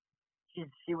because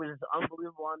she was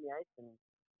unbelievable on the ice and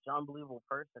she's an unbelievable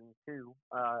person too.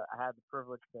 I had the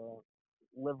privilege to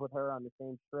live with her on the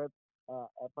same trip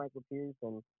at Franklin Pierce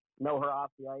and know her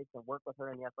off the ice and work with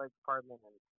her in the athletic department.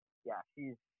 And yeah,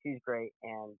 she's great,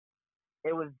 and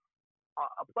it was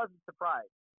a pleasant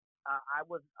surprise. I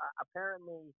was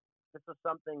apparently this was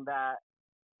something that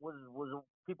was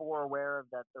people were aware of,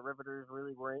 that the Riveters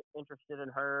really were interested in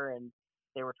her and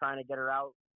they were trying to get her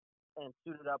out and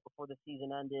suited up before the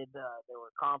season ended. There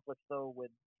were conflicts though with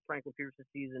Franklin Pierce's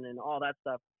season and all that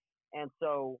stuff. And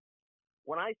so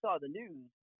when I saw the news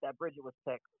that Bridget was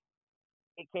picked,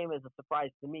 it came as a surprise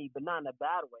to me, but not in a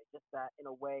bad way. Just that in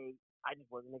a way I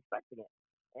just wasn't expecting it,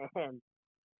 and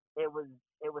it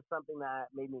was something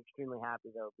that made me extremely happy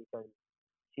though, because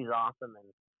she's awesome and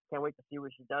can't wait to see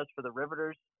what she does for the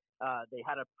Riveters. They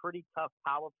had a pretty tough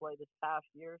power play this past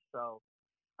year, so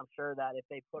I'm sure that if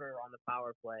they put her on the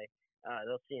power play,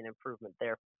 they'll see an improvement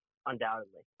there,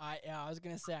 undoubtedly. I was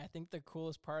gonna say, I think the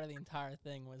coolest part of the entire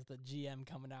thing was the GM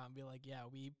coming out and be like, yeah,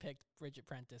 we picked Bridget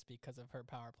Prentice because of her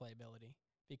power play ability,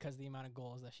 because of the amount of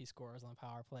goals that she scores on the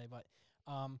power play. But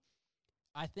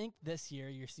I think this year,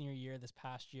 your senior year, this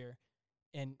past year,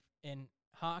 in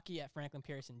hockey at Franklin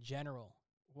Pierce in general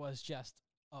was just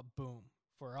a boom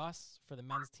for us, for the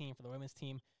men's team, for the women's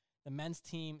team. The men's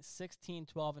team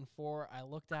 16-12-4. I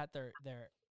looked at their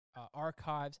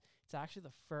archives. It's actually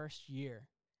the first year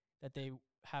that they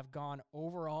have gone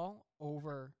overall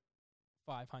over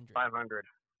 500. 500.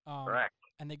 Correct.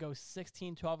 And they go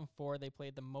 16-12-4. They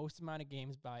played the most amount of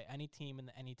games by any team in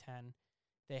the NE10.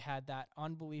 They had that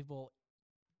unbelievable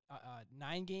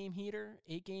 9-game heater,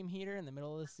 8-game heater in the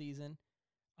middle of the season.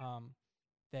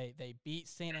 They beat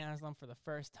St. Anselm for the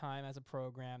first time as a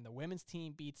program. The women's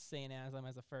team beats St. Anselm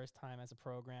as the first time as a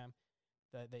program.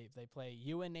 They play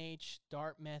UNH,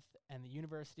 Dartmouth, and the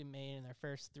University of Maine in their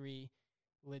first 3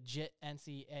 legit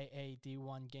NCAA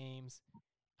D1 games.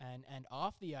 And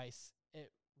off the ice,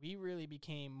 we really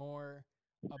became more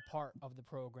a part of the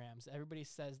programs. Everybody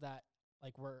says that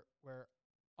like we're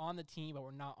on the team, but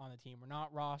we're not on the team. We're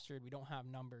not rostered. We don't have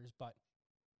numbers, but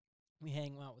we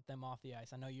hang out with them off the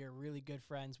ice. I know you're really good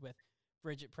friends with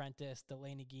Bridget Prentice,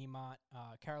 Delaney Guimont,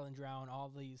 Carolyn Drown,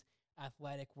 all these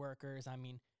athletic workers. I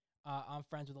mean, I'm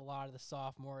friends with a lot of the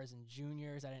sophomores and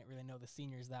juniors. I didn't really know the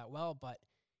seniors that well, but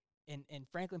in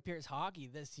Franklin Pierce hockey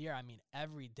this year, I mean,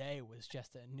 every day was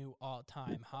just a new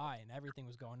all-time high, and everything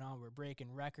was going on. We're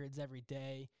breaking records every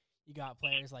day. You got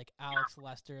players like Alex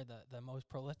Lester, the most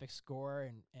prolific scorer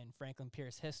in Franklin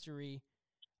Pierce history.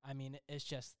 I mean, it's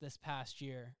just this past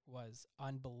year was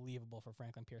unbelievable for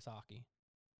Franklin Pierce hockey.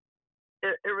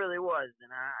 It really was,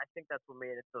 and I think that's what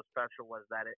made it so special, was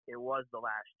that it was the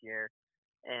last year,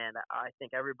 and I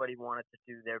think everybody wanted to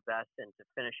do their best and to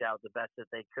finish out the best that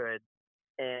they could.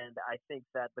 And I think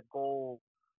that the goal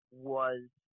was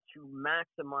to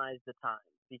maximize the time,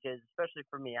 because especially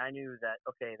for me, I knew that,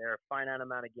 okay, there are a finite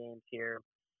amount of games here.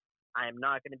 I am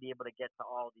not going to be able to get to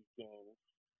all these games.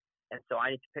 And so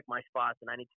I need to pick my spots, and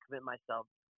I need to commit myself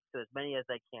to as many as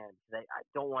I can, because I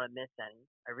don't want to miss any.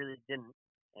 I really didn't.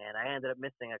 And I ended up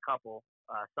missing a couple,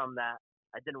 some that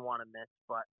I didn't want to miss.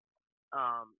 But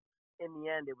in the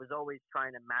end, it was always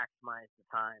trying to maximize the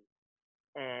time.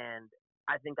 And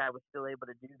I think I was still able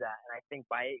to do that. And I think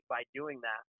by doing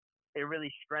that, it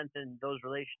really strengthened those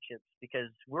relationships,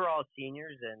 because we're all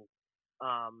seniors, and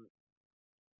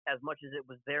as much as it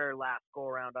was their last go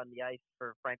around on the ice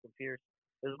for Franklin Pierce,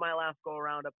 it was my last go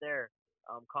around up there,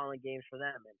 calling games for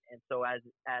them. And so as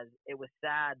it was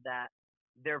sad that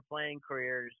their playing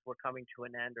careers were coming to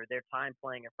an end, or their time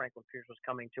playing at Franklin Pierce was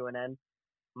coming to an end,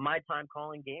 my time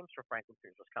calling games for Franklin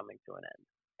Pierce was coming to an end.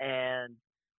 And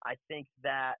I think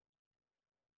that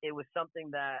it was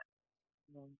something that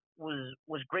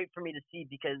was great for me to see,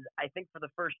 because I think for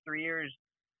the first 3 years,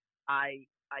 I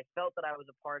felt that I was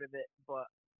a part of it, but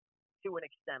to an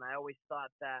extent, I always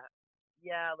thought that,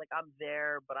 yeah, like I'm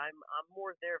there, but I'm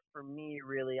more there for me,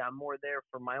 really. I'm more there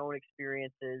for my own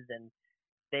experiences, and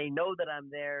they know that I'm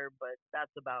there, but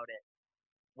that's about it.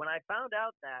 When I found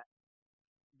out that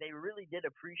they really did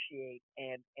appreciate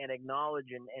and acknowledge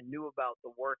and knew about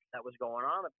the work that was going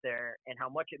on up there and how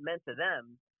much it meant to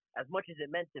them, as much as it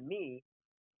meant to me,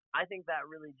 I think that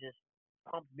really just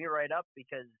pumped me right up,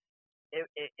 because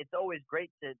it's always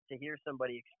great to hear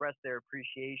somebody express their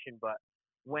appreciation, but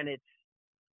when it's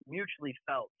mutually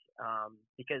felt,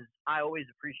 because I always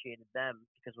appreciated them,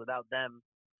 because without them,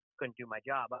 couldn't do my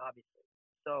job, obviously.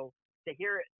 So to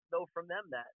hear it though from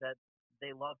them that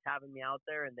they loved having me out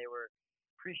there, and they were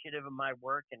appreciative of my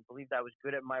work and believed I was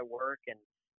good at my work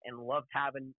and loved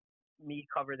having me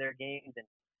cover their games and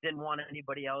didn't want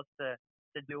anybody else to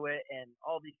do it and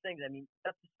all these things. I mean,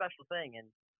 that's a special thing. And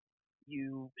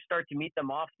you start to meet them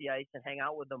off the ice and hang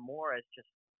out with them more as just,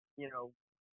 you know,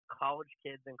 college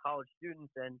kids and college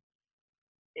students. And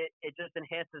it just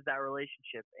enhances that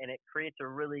relationship and it creates a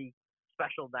really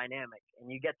special dynamic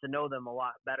and you get to know them a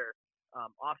lot better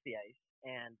off the ice.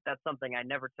 And that's something I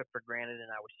never took for granted. And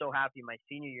I was so happy my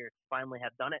senior year to finally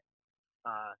have done it,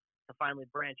 to finally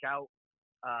branch out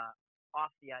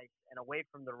off the ice and away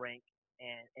from the rink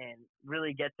and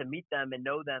really get to meet them and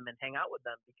know them and hang out with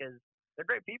them because they're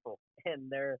great people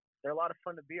and they're a lot of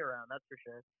fun to be around. That's for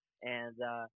sure. And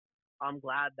I'm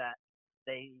glad that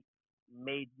they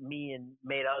made me and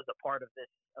made us a part of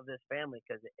this family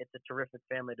because it's a terrific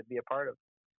family to be a part of.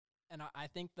 And I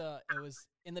think it was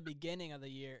in the beginning of the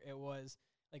year. It was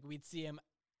like we'd see him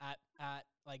at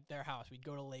like their house. We'd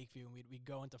go to Lakeview and we'd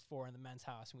go into 4 in the men's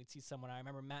house and we'd see someone. I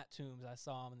remember Matt Toombs. I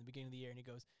saw him in the beginning of the year and he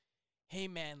goes, "Hey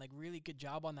man, like really good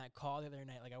job on that call the other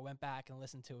night. Like I went back and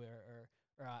listened to it or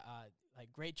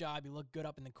like great job. You look good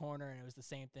up in the corner." And it was the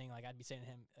same thing. Like I'd be saying to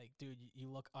him, like, "Dude, you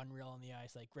look unreal on the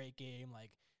ice. Like great game.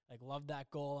 Like love that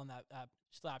goal and that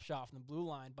slap shot from the blue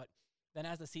line." But then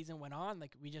as the season went on,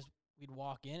 like we'd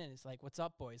walk in and it's like, "What's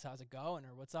up, boys? How's it going?"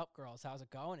 Or "What's up, girls? How's it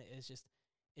going?"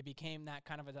 It became that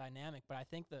kind of a dynamic. But I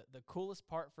think the coolest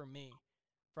part for me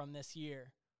from this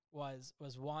year was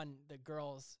one, the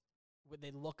girls,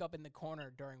 they'd look up in the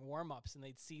corner during warm-ups and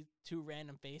they'd see 2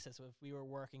 random faces. So if we were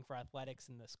working for athletics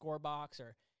in the score box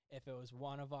or if it was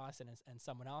one of us and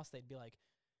someone else, they'd be like,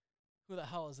 "Who the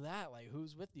hell is that? Like,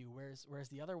 who's with you? Where's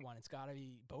the other one? It's got to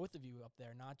be both of you up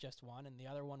there, not just one." And the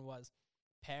other one was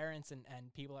parents and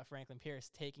people at Franklin Pierce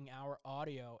taking our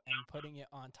audio and putting it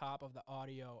on top of the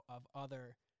audio of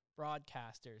other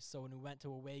broadcasters. So when we went to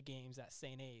away games at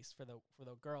St. A's for the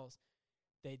girls,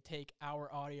 they'd take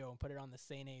our audio and put it on the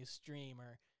St. A's stream.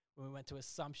 Or when we went to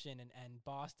Assumption and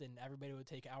Boston, everybody would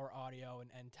take our audio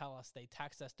and tell us, they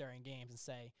text us during games and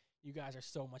say, "You guys are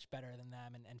so much better than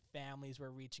them." And families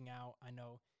were reaching out. I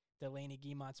know Delaney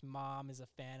Guimont's mom is a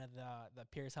fan of the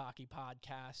Pierce Hockey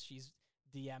podcast. She's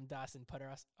DM'd us and put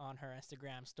us on her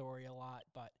Instagram story a lot.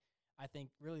 But I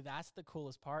think really that's the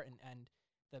coolest part. And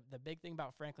the big thing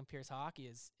about Franklin Pierce Hockey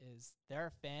is they're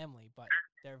a family, but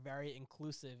they're very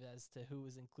inclusive as to who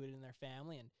is included in their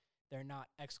family, and they're not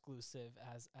exclusive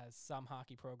as some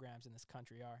hockey programs in this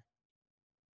country are.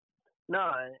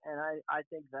 No, and I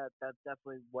think that's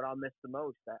definitely what I'll miss the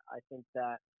most. I think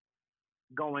that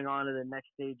going on to the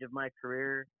next stage of my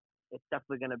career, it's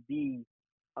definitely going to be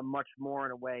a much more,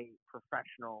 in a way,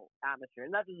 professional atmosphere.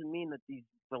 And that doesn't mean that these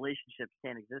relationships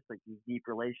can't exist, like these deep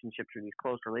relationships or these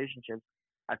close relationships.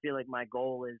 I feel like my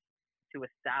goal is to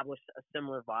establish a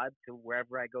similar vibe to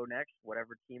wherever I go next,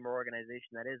 whatever team or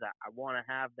organization that is. I want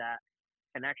to have that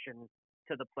connection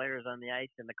to the players on the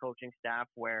ice and the coaching staff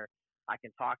where I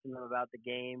can talk to them about the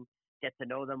game, get to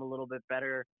know them a little bit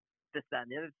better, this, that,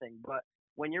 and the other thing. But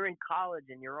when you're in college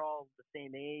and you're all the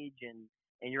same age and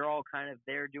you're all kind of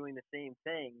there doing the same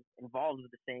thing, involved with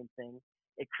the same thing,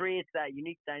 it creates that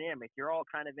unique dynamic. You're all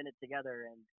kind of in it together.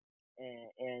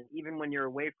 And even when you're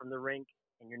away from the rink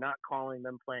and you're not calling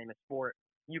them playing a sport,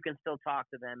 you can still talk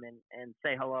to them and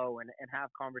say hello and have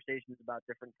conversations about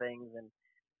different things. And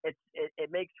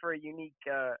it makes for a unique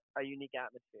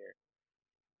atmosphere.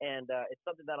 And it's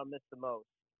something that I'll miss the most.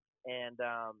 And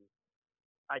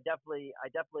I definitely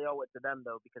owe it to them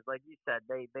though, because like you said,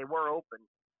 they were open,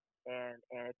 and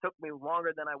it took me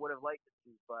longer than I would have liked it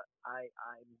to, but I'm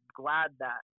glad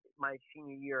that my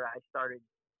senior year I started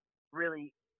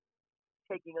really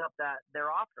taking up their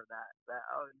offer that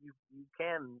you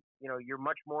can, you're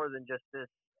much more than just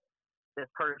this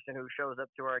person who shows up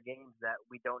to our games that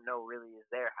we don't know really is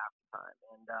there half the time.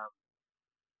 And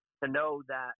to know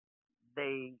that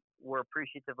they were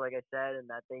appreciative, like I said, and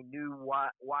that they knew why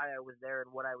I was there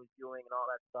and what I was doing and all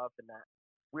that stuff, and that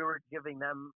we were giving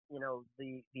them,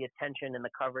 the attention and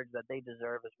the coverage that they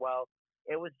deserve as well.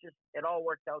 It all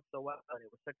worked out so well, and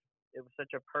it was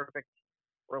such a perfect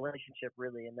relationship,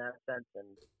 really, in that sense. And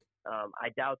I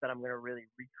doubt that I'm going to really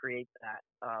recreate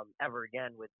that ever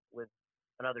again with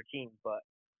another team, but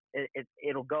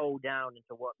it'll go down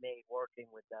into what made working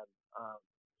with them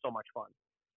so much fun.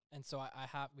 And so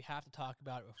we have to talk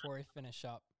about it before we finish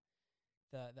up.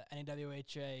 The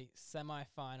NAWHA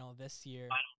semifinal this year,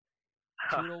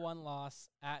 2-1 loss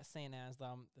at St.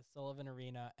 Anselm, the Sullivan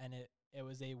Arena, and it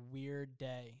was a weird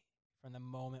day from the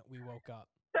moment we woke up.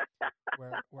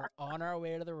 We're on our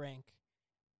way to the rink,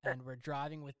 and we're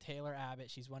driving with Taylor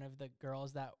Abbott. She's one of the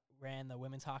girls that ran the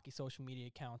women's hockey social media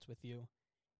accounts with you,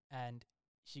 and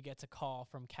she gets a call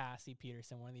from Cassie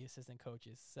Peterson, one of the assistant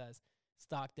coaches, says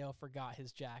Stockdale forgot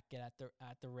his jacket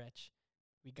at the Rich.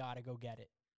 We got to go get it.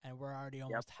 And we're already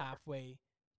almost halfway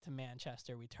to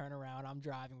Manchester. We turn around. I'm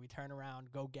driving. We turn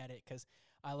around, go get it, because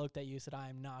I looked at you and said, I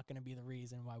am not going to be the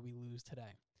reason why we lose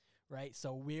today. Right?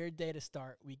 So weird day to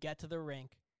start. We get to the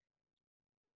rink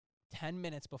 10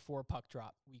 minutes before puck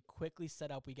drop. We quickly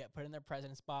set up. We get put in their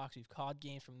president's box. We've called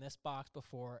games from this box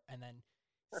before. And then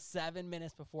 7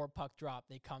 minutes before puck drop,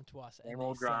 they come to us and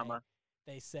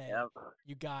they say,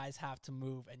 you guys have to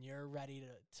move, and you're ready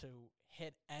to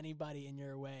hit anybody in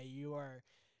your way. You are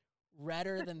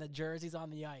redder than the jerseys on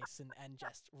the ice and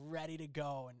just ready to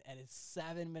go. And it's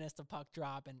 7 minutes to puck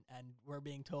drop, and we're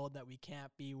being told that we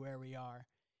can't be where we are.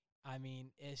 I mean,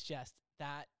 it's just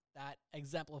that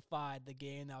exemplified the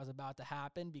game that was about to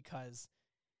happen, because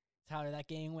Tyler, that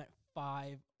game went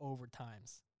 5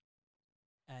 overtimes.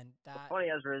 And that funny,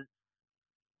 Ezra.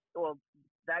 Well,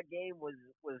 that game was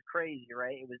crazy,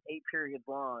 right? It was 8 periods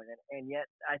long, and yet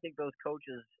I think those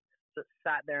coaches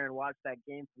sat there and watched that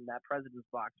game from that president's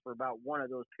box for about one of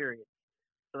those periods.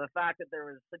 So the fact that there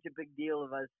was such a big deal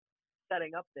of us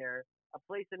setting up there, a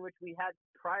place in which we had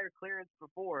prior clearance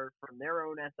before from their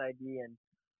own SID, and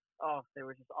there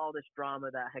was just all this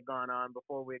drama that had gone on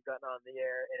before we had gotten on the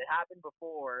air. And it happened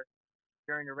before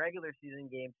during a regular season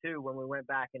game too, when we went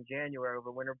back in January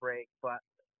over winter break. But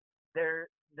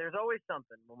there's always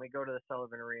something when we go to the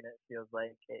Sullivan Arena. It feels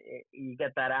like you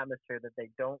get that atmosphere that they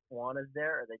don't want us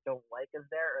there, or they don't like us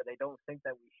there, or they don't think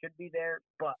that we should be there.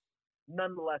 But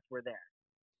nonetheless, we're there.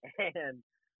 And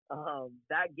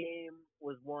that game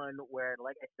was one where,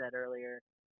 like I said earlier,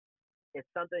 it's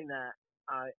something that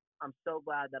I'm so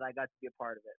glad that I got to be a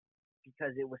part of it,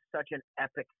 because it was such an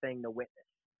epic thing to witness.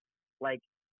 Like,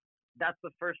 that's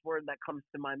the first word that comes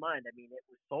to my mind. I mean, it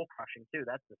was soul crushing too.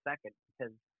 That's the second,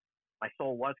 because my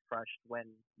soul was crushed when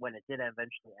it did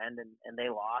eventually end and they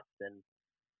lost and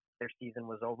their season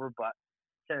was over. But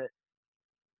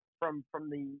from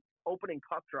the opening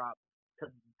puck drop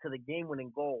to the game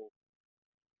winning goal,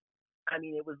 I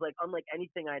mean, it was like unlike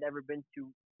anything I'd ever been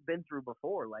through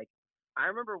before. Like, I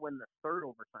remember when the third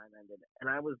overtime ended, and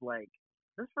I was like,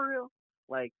 "Is this for real?"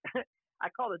 Like, I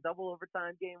called a double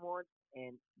overtime game once,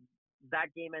 and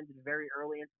that game ended very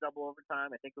early into double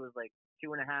overtime. I think it was like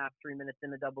 2.5, 3 minutes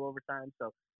into double overtime.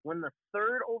 So when the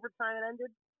third overtime ended,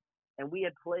 and we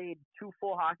had played 2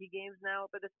 full hockey games now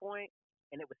up at this point,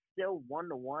 and it was still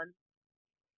 1-1,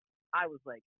 I was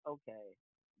like, okay,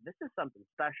 this is something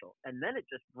special. And then it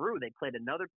just grew. They played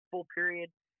another full period,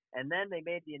 and then they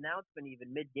made the announcement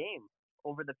even mid-game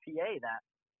over the PA that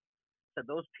to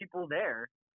those people there,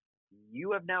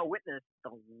 you have now witnessed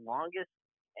the longest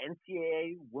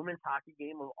NCAA women's hockey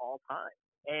game of all time.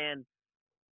 And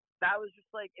that was just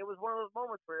like, it was one of those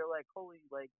moments where you're like, holy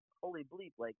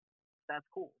bleep, like, that's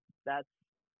cool. That's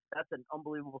an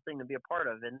unbelievable thing to be a part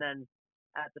of. And then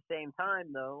at the same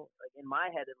time, though, like in my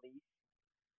head at least,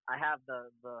 I have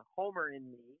the homer in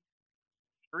me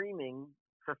screaming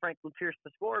for Franklin Pierce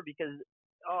to score, because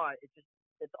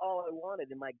it's all I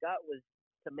wanted in my gut was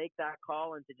to make that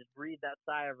call and to just breathe that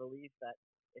sigh of relief that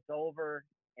it's over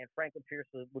and Franklin Pierce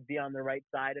would be on the right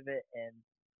side of it, and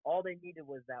all they needed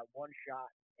was that one shot,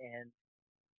 and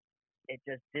it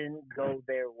just didn't go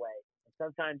their way. And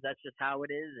sometimes that's just how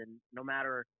it is, and no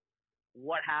matter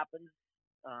what happens,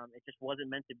 it just wasn't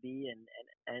meant to be.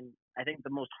 And I think the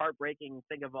most heartbreaking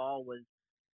thing of all was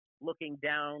looking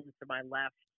down to my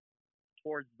left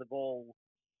towards the goal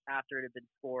after it had been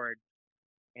scored,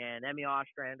 and Emmy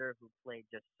Ostrander, who played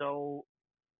just so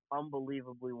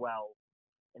unbelievably well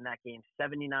in that game,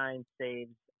 79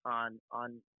 saves on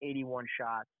 81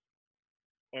 shots,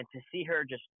 and to see her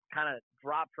just kind of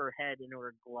drop her head into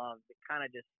her glove, it kind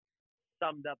of just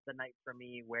summed up the night for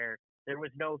me, where there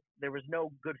was no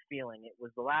good feeling. It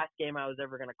was the last game I was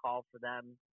ever going to call for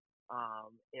them.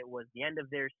 It was the end of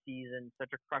their season,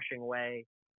 such a crushing way,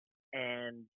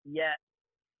 and yet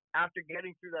after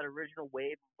getting through that original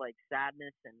wave of like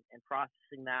sadness and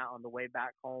processing that on the way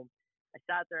back home, I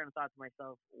sat there and thought to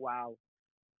myself, wow,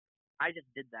 I just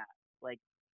did that. Like,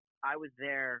 I was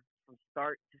there from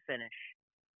start to finish,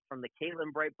 from the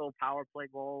Caitlin Brightbill power play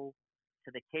goal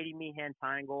to the Katie Meehan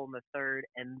tying goal in the third,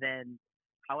 and then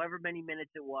however many minutes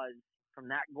it was from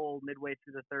that goal midway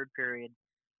through the third period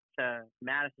to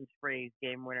Madison Spray's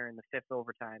game winner in the fifth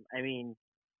overtime. I mean,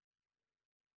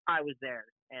 I was there,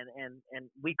 and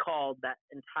we called that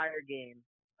entire game,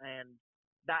 and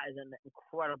that is an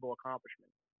incredible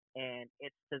accomplishment. And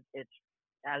it's as it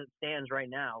stands right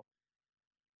now,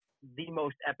 the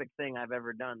most epic thing I've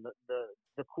ever done,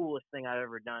 the coolest thing I've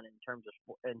ever done in terms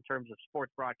of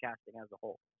sports broadcasting as a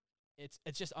whole. it's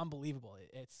just unbelievable.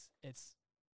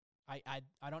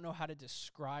 I don't know how to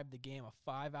describe the game. A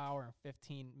 5 hour and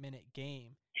 15-minute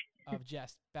game of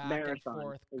just back and Marathon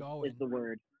forth is going. the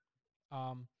word.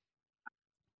 Um,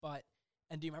 but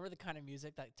and do you remember the kind of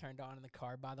music that turned on in the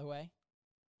car? By the way,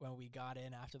 when we got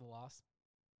in after the loss.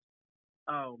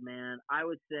 Oh man, I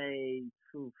would say,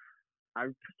 oof, I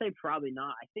would say probably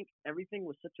not. I think everything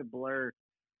was such a blur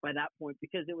by that point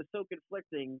because it was so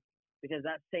conflicting. Because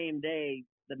that same day,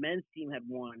 the men's team had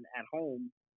won at home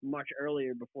much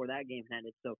earlier before that game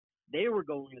ended, so they were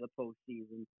going to the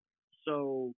postseason.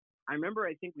 So I remember,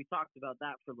 I think we talked about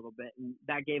that for a little bit, and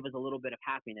that gave us a little bit of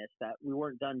happiness that we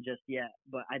weren't done just yet.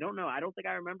 But I don't know. I don't think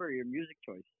I remember your music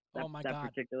choice. Oh my That God.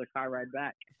 particular car ride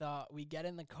back. We get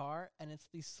in the car and it's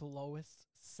the slowest,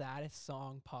 saddest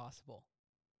song possible.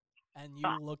 And you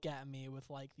look at me with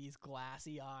like these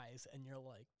glassy eyes and you're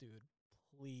like, dude,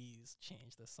 please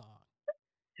change the song.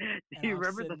 Do you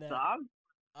remember the song?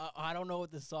 I don't know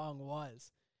what the song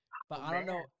was, but Oh, I don't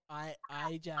know. man.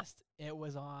 It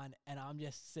was on and I'm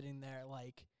just sitting there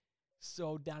like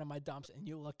so down in my dumps and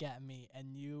you look at me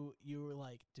and you were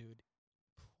like, dude,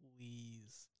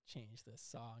 please change this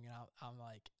song. And I'm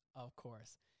like, of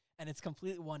course. And it's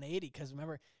completely 180 because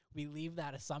remember, we leave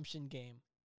that Assumption game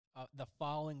the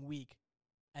following week.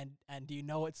 And do you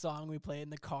know what song we played in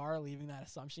the car leaving that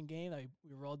Assumption game? That we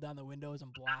rolled down the windows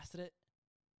and blasted it?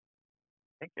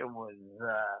 I think it was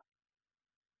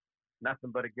Nothing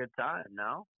But a Good Time,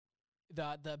 no?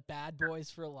 The Bad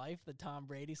Boys for Life, the Tom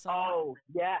Brady song. Oh,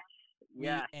 yes. We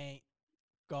Yes. ain't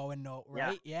going no,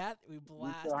 right? Yeah, we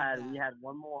blasted We had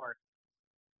one more.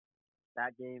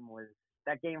 That game was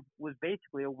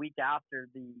basically a week after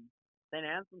the St.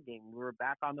 Anselm game. We were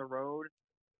back on the road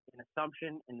in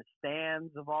Assumption in the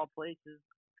stands of all places.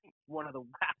 One of the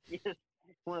wackiest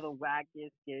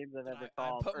games I've ever I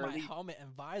called. put my helmet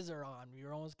and visor on. We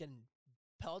were almost getting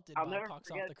pelted I'll by never pucks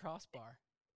forget, off the crossbar.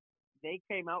 they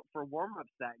came out for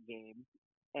warm-ups that game,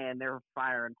 and they were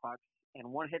firing pucks,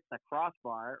 and one hits the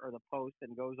crossbar or the post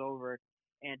and goes over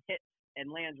and hits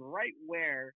and lands right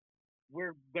where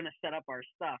we're going to set up our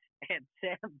stuff. And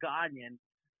Sam Gagnon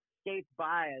skates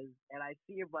by us, and I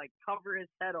see him, like, cover his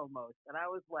head almost. And I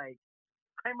was like,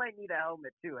 I might need a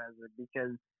helmet too, Ezra,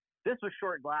 because this was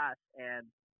short glass, and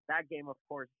that game, of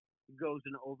course, goes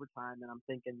into overtime, and I'm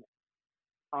thinking,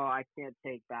 oh, I can't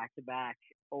take back-to-back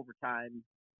overtime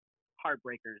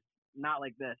heartbreakers. Not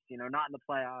like this, not in the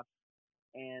playoffs.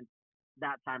 And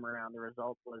that time around, the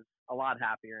result was a lot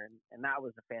happier, and that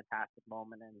was a fantastic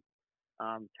moment,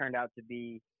 and turned out to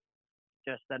be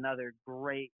just another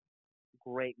great,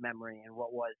 great memory and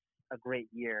what was a great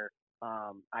year.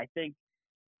 I think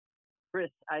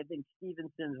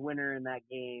Stevenson's winner in that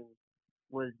game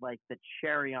was like the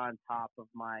cherry on top of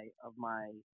my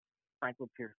Franklin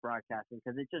Pierce broadcasting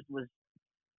because it just was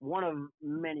one of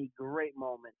many great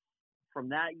moments from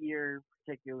that year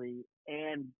particularly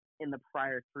and in the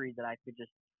prior three that I could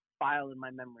just file in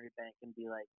my memory bank and be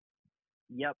like,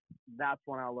 yep, that's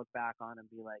when I'll look back on and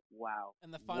be like, wow.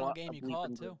 And the final game you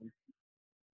called too.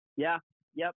 Yeah,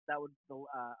 yep. That would.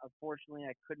 Unfortunately,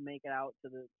 I couldn't make it out to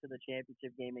the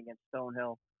championship game against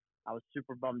Stonehill. I was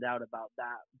super bummed out about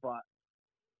that, but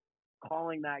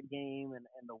calling that game and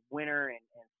the winner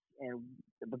and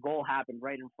the goal happened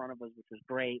right in front of us, which was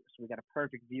great. So we got a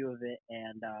perfect view of it,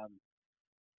 and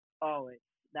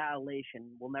that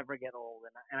elation will never get old.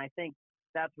 And I think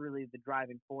that's really the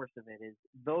driving force of it. Is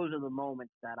those are the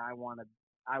moments that I want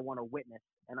to witness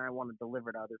and I want to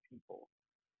deliver to other people.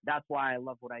 That's why I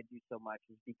love what I do so much,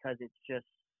 is because it's just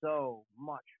so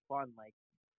much fun. Like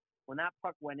when that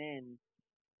puck went in,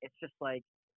 it's just like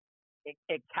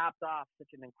it capped off such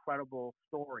an incredible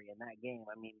story in that game.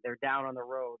 I mean, they're down on the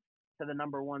road to the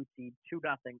number one seed,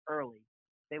 2-0 early.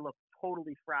 They look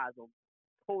totally frazzled,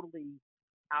 totally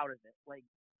out of it. Like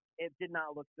it did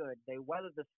not look good. They weather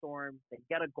the storm. They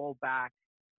get a goal back.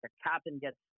 Their captain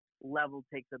gets leveled,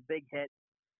 takes a big hit,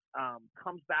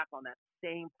 comes back on that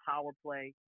same power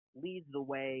play, leads the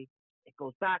way. It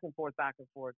goes back and forth, back and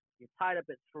forth. You're tied up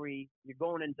at 3. You're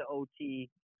going into OT,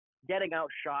 getting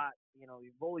outshot. You're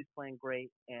always playing great.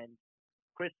 And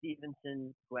Chris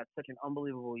Stevenson, who had such an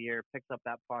unbelievable year, picks up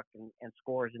that puck and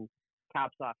scores and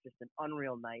caps off just an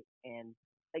unreal night. And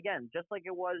again, just like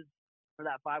it was for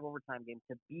that 5 overtime game,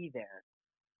 to be there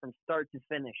from start to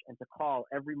finish and to call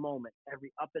every moment,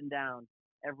 every up and down,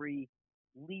 every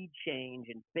lead change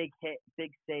and big hit,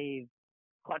 big save,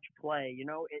 clutch play.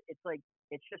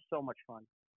 It's just so much fun.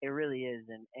 It really is.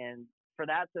 And for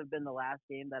that to have been the last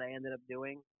game that I ended up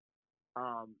doing,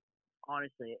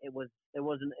 honestly, it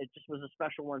just was a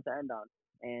special one to end on.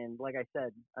 And like I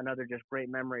said, another just great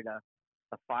memory to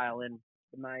file in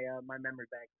my memory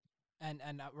bank.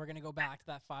 And we're gonna go back to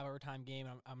that 5 overtime game.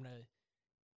 I'm gonna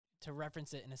to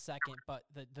reference it in a second, but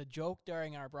the joke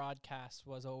during our broadcast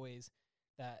was always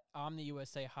that I'm the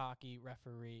USA Hockey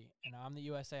referee and I'm the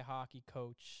USA Hockey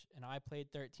coach, and I played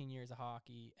 13 years of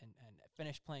hockey and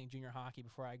finished playing junior hockey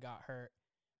before I got hurt.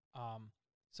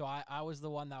 So I was the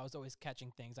one that was always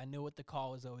catching things. I knew what the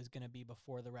call was always going to be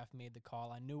before the ref made the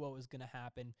call. I knew what was going to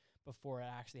happen before it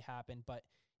actually happened. But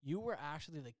you were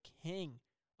actually the king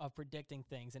of predicting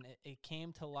things, and it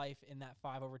came to life in that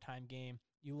 5 overtime game.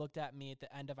 You looked at me at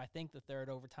the end of, I think, the third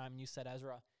overtime, and you said,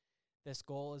 Ezra, this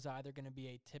goal is either going to be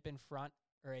a tip in front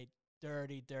or a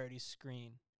dirty, dirty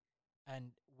screen.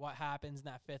 And what happens in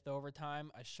that 5th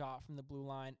overtime? A shot from the blue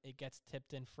line, it gets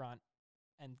tipped in front,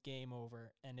 and game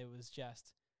over. And it was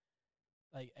just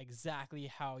like exactly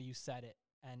how you said it.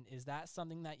 And is that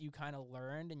something that you kind of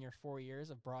learned in your 4 years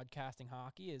of broadcasting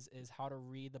hockey, is how to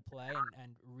read the play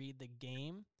and read the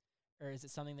game? Or is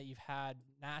it something that you've had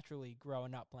naturally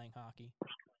growing up playing hockey?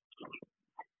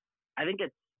 I think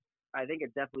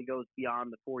it definitely goes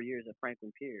beyond the 4 years of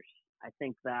Franklin Pierce. I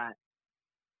think that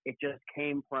it just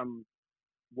came from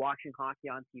watching hockey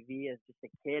on TV as just a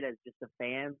kid, as just a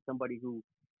fan, somebody who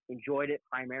enjoyed it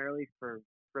primarily for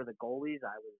the goalies.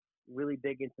 I was really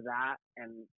big into that,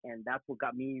 and that's what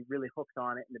got me really hooked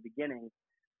on it in the beginning.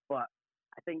 But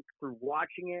I think through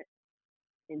watching it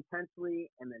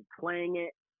intensely and then playing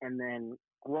it and then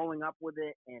growing up with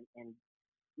it and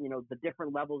the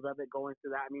different levels of it, going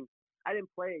through that. I mean, I didn't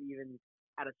play it even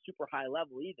at a super high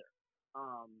level either.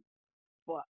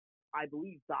 But I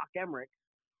believe Doc Emmerich,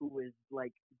 who is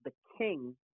like the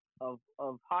king of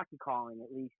hockey calling,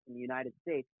 at least in the United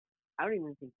States, I don't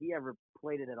even think he ever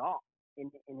played it at all in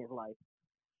his life.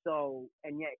 So,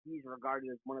 and yet he's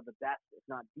regarded as one of the best, if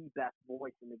not the best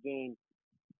voice in the game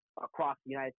across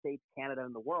the United States, Canada,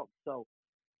 and the world. So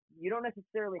you don't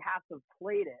necessarily have to have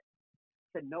played it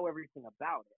to know everything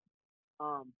about it.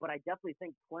 But I definitely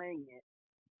think playing it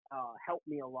helped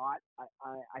me a lot.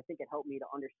 I think it helped me to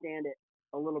understand it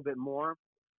a little bit more.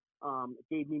 It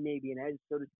gave me maybe an edge,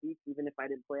 so to speak, even if I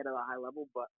didn't play it at a high level.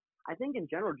 But I think in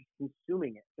general, just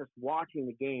consuming it, just watching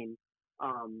the game,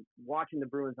 watching the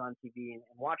Bruins on TV, and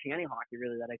watching any hockey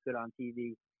really that I could on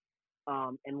TV,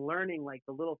 and learning like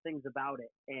the little things about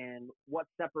it and what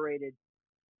separated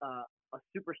a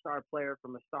superstar player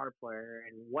from a star player,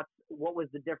 and what was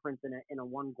the difference in a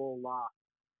one goal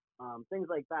loss, things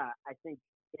like that. I think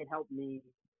it helped me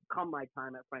come my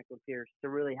time at Franklin Pierce to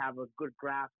really have a good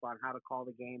grasp on how to call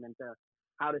the game and to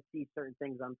how to see certain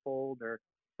things unfold or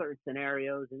certain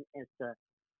scenarios, and as to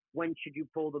when should you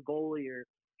pull the goalie, or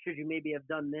should you maybe have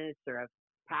done this or have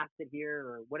passed it here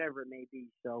or whatever it may be.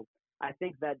 So I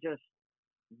think that just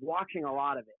watching a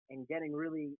lot of it and getting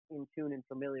really in tune and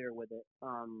familiar with it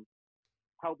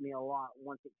helped me a lot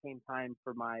once it came time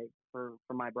for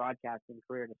my broadcasting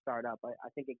career to start up. I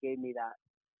think it gave me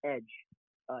that edge,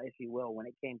 if you will, when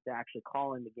it came to actually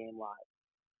calling the game live.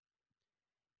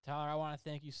 Tyler, I want to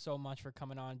thank you so much for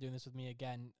coming on and doing this with me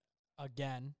again.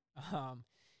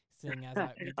 Seeing as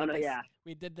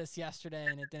we did this yesterday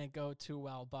and it didn't go too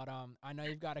well, but I know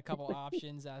you've got a couple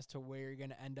options as to where you're going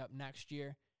to end up next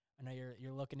year. I know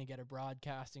you're looking to get a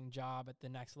broadcasting job at the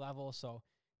next level, so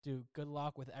dude, good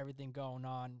luck with everything going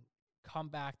on. Come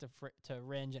back to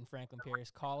Ringe and Franklin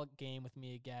Pierce. Call a game with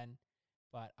me again.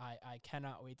 But I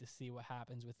cannot wait to see what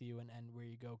happens with you and where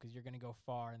you go, because you're going to go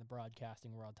far in the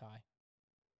broadcasting world, Ty.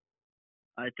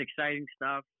 It's exciting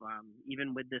stuff.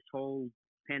 Even with this whole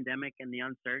pandemic and the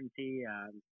uncertainty,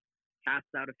 cast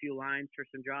out a few lines for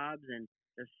some jobs and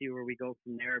just see where we go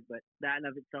from there. But that in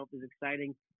of itself is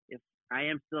exciting. If I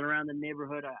am still around the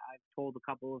neighborhood, I've told a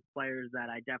couple of players that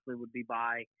I definitely would be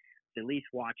by to at least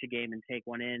watch a game and take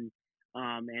one in.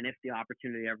 And if the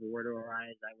opportunity ever were to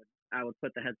arise, I would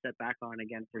put the headset back on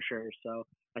again for sure. So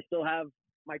I still have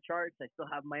my charts, I still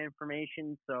have my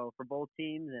information. So for both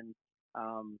teams, and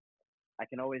I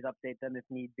can always update them if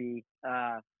need be,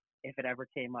 if it ever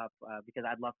came up, because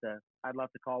I'd love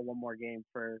to call one more game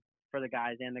for the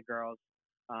guys and the girls.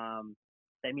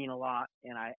 They mean a lot,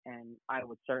 and I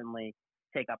would certainly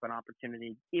take up an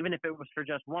opportunity, even if it was for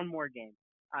just one more game.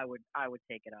 I would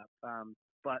take it up.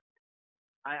 But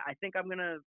I think I'm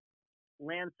gonna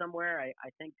land somewhere. I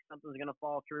think something's gonna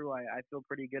fall through. I feel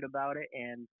pretty good about it.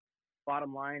 And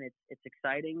bottom line, it's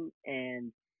exciting,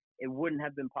 and it wouldn't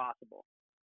have been possible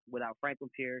without Franklin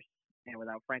Pierce and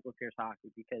without Franklin Pierce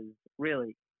hockey, because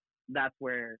really, that's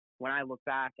where, when I look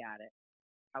back at it,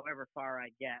 however far I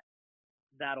get,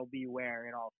 that'll be where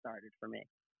it all started for me.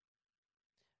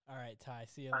 All right, Ty.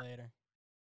 See you later.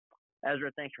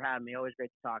 Ezra, thanks for having me. Always great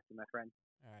to talk to you, my friend.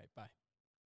 All right, bye.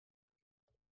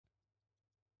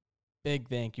 big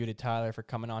thank you to Tyler for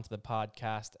coming onto the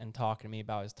podcast and talking to me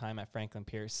about his time at Franklin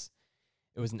Pierce.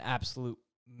 It was an absolute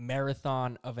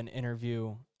marathon of an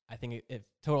interview. I think it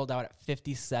totaled out at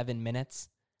 57 minutes.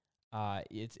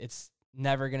 It's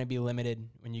never going to be limited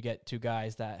when you get two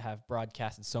guys that have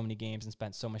broadcasted so many games and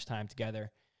spent so much time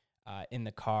together in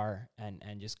the car and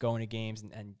just going to games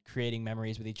and creating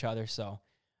memories with each other. So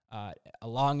a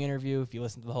long interview. If you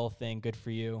listen to the whole thing, good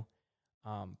for you.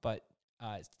 But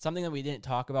something that we didn't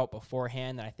talk about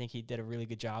beforehand that I think he did a really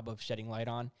good job of shedding light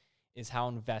on is how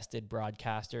invested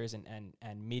broadcasters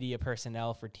and media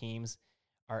personnel for teams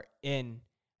are in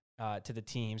to the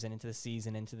teams and into the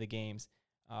season, into the games.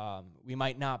 We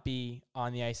might not be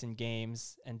on the ice in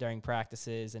games and during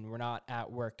practices, and we're not at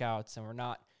workouts, and we're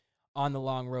not on the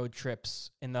long road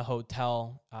trips in the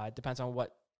hotel. It depends on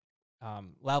what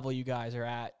level you guys are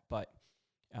at, but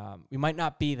we might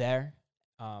not be there,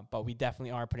 but we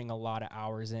definitely are putting a lot of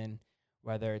hours in,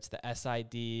 whether it's the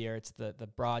SID or it's the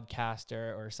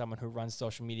broadcaster or someone who runs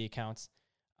social media accounts.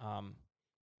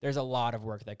 There's a lot of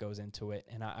work that goes into it,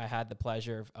 and I had the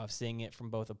pleasure of seeing it from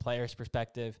both a player's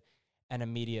perspective and a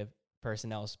media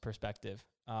personnel's perspective.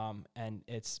 And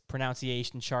it's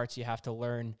pronunciation charts. You have to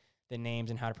learn the names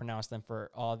and how to pronounce them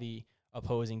for all the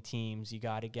opposing teams. You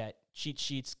got to get cheat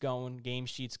sheets going, game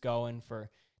sheets going for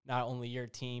not only your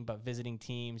team, but visiting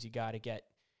teams. You got to get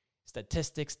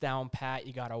statistics down pat.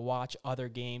 You got to watch other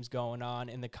games going on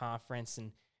in the conference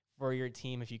and for your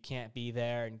team if you can't be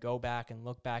there, and go back and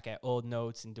look back at old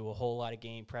notes and do a whole lot of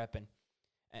game prep.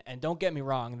 And don't get me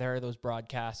wrong, there are those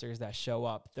broadcasters that show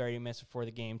up 30 minutes before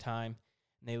the game time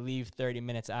and they leave 30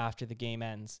 minutes after the game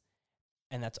ends.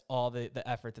 And that's all the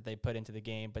effort that they put into the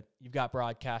game. But you've got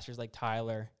broadcasters like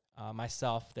Tyler,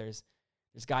 myself. There's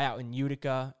a guy out in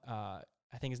Utica.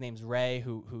 I think his name's Ray,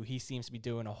 who he seems to be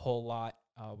doing a whole lot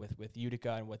with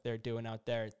Utica and what they're doing out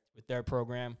there with their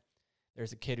program.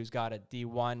 There's a kid who's got a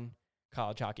D1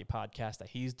 college hockey podcast that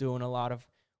he's doing a lot of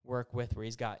work with, where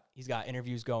he's got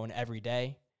interviews going every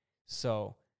day.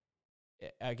 So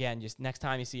again, just next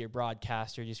time you see your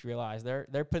broadcaster, just realize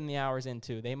they're putting the hours in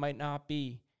too. They might not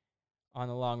be on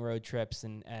the long road trips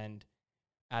and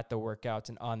at the workouts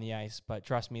and on the ice, but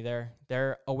trust me,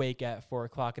 they're awake at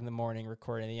 4:00 in the morning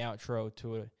recording the outro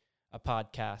to a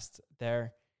podcast.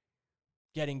 They're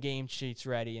getting game sheets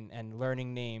ready and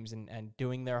learning names and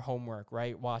doing their homework,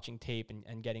 right? Watching tape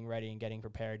and getting ready and getting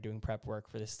prepared, doing prep work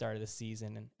for the start of the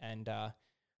season and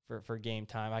for game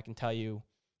time. I can tell you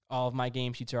all of my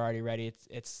game sheets are already ready.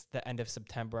 It's the end of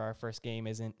September. Our first game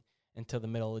isn't until the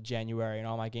middle of January, and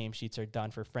all my game sheets are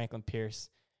done for Franklin Pierce,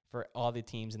 for all the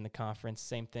teams in the conference.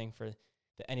 Same thing for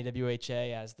the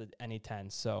NEWHA as the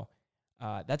NE10. So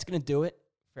that's going to do it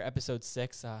for episode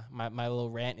 6. My little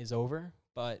rant is over,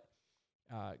 but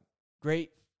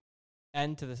great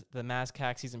end to the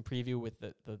MASCAC season preview with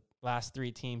the last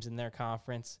 3 teams in their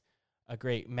conference. A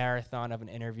great marathon of an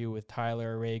interview with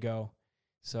Tyler Aragao.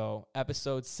 So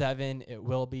episode 7, it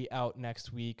will be out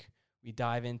next week. We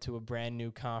dive into a brand new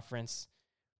conference.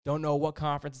 Don't know what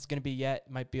conference it's going to be yet.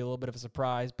 It might be a little bit of a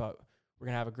surprise, but we're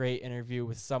going to have a great interview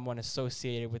with someone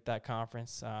associated with that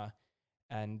conference. Yeah,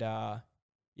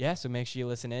 so make sure you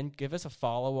listen in. Give us a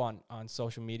follow on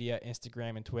social media,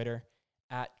 Instagram and Twitter,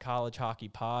 at College Hockey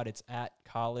Pod. It's at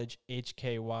College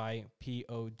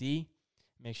HKYPOD.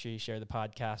 Make sure you share the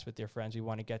podcast with your friends. We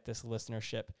want to get this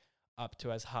listenership up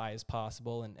to as high as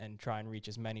possible and try and reach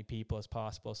as many people as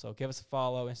possible. So give us a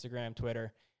follow, Instagram,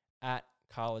 Twitter, at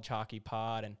College Hockey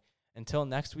Pod. And until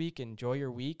next week, enjoy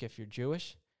your week. If you're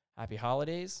Jewish, happy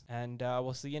holidays, and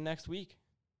we'll see you next week.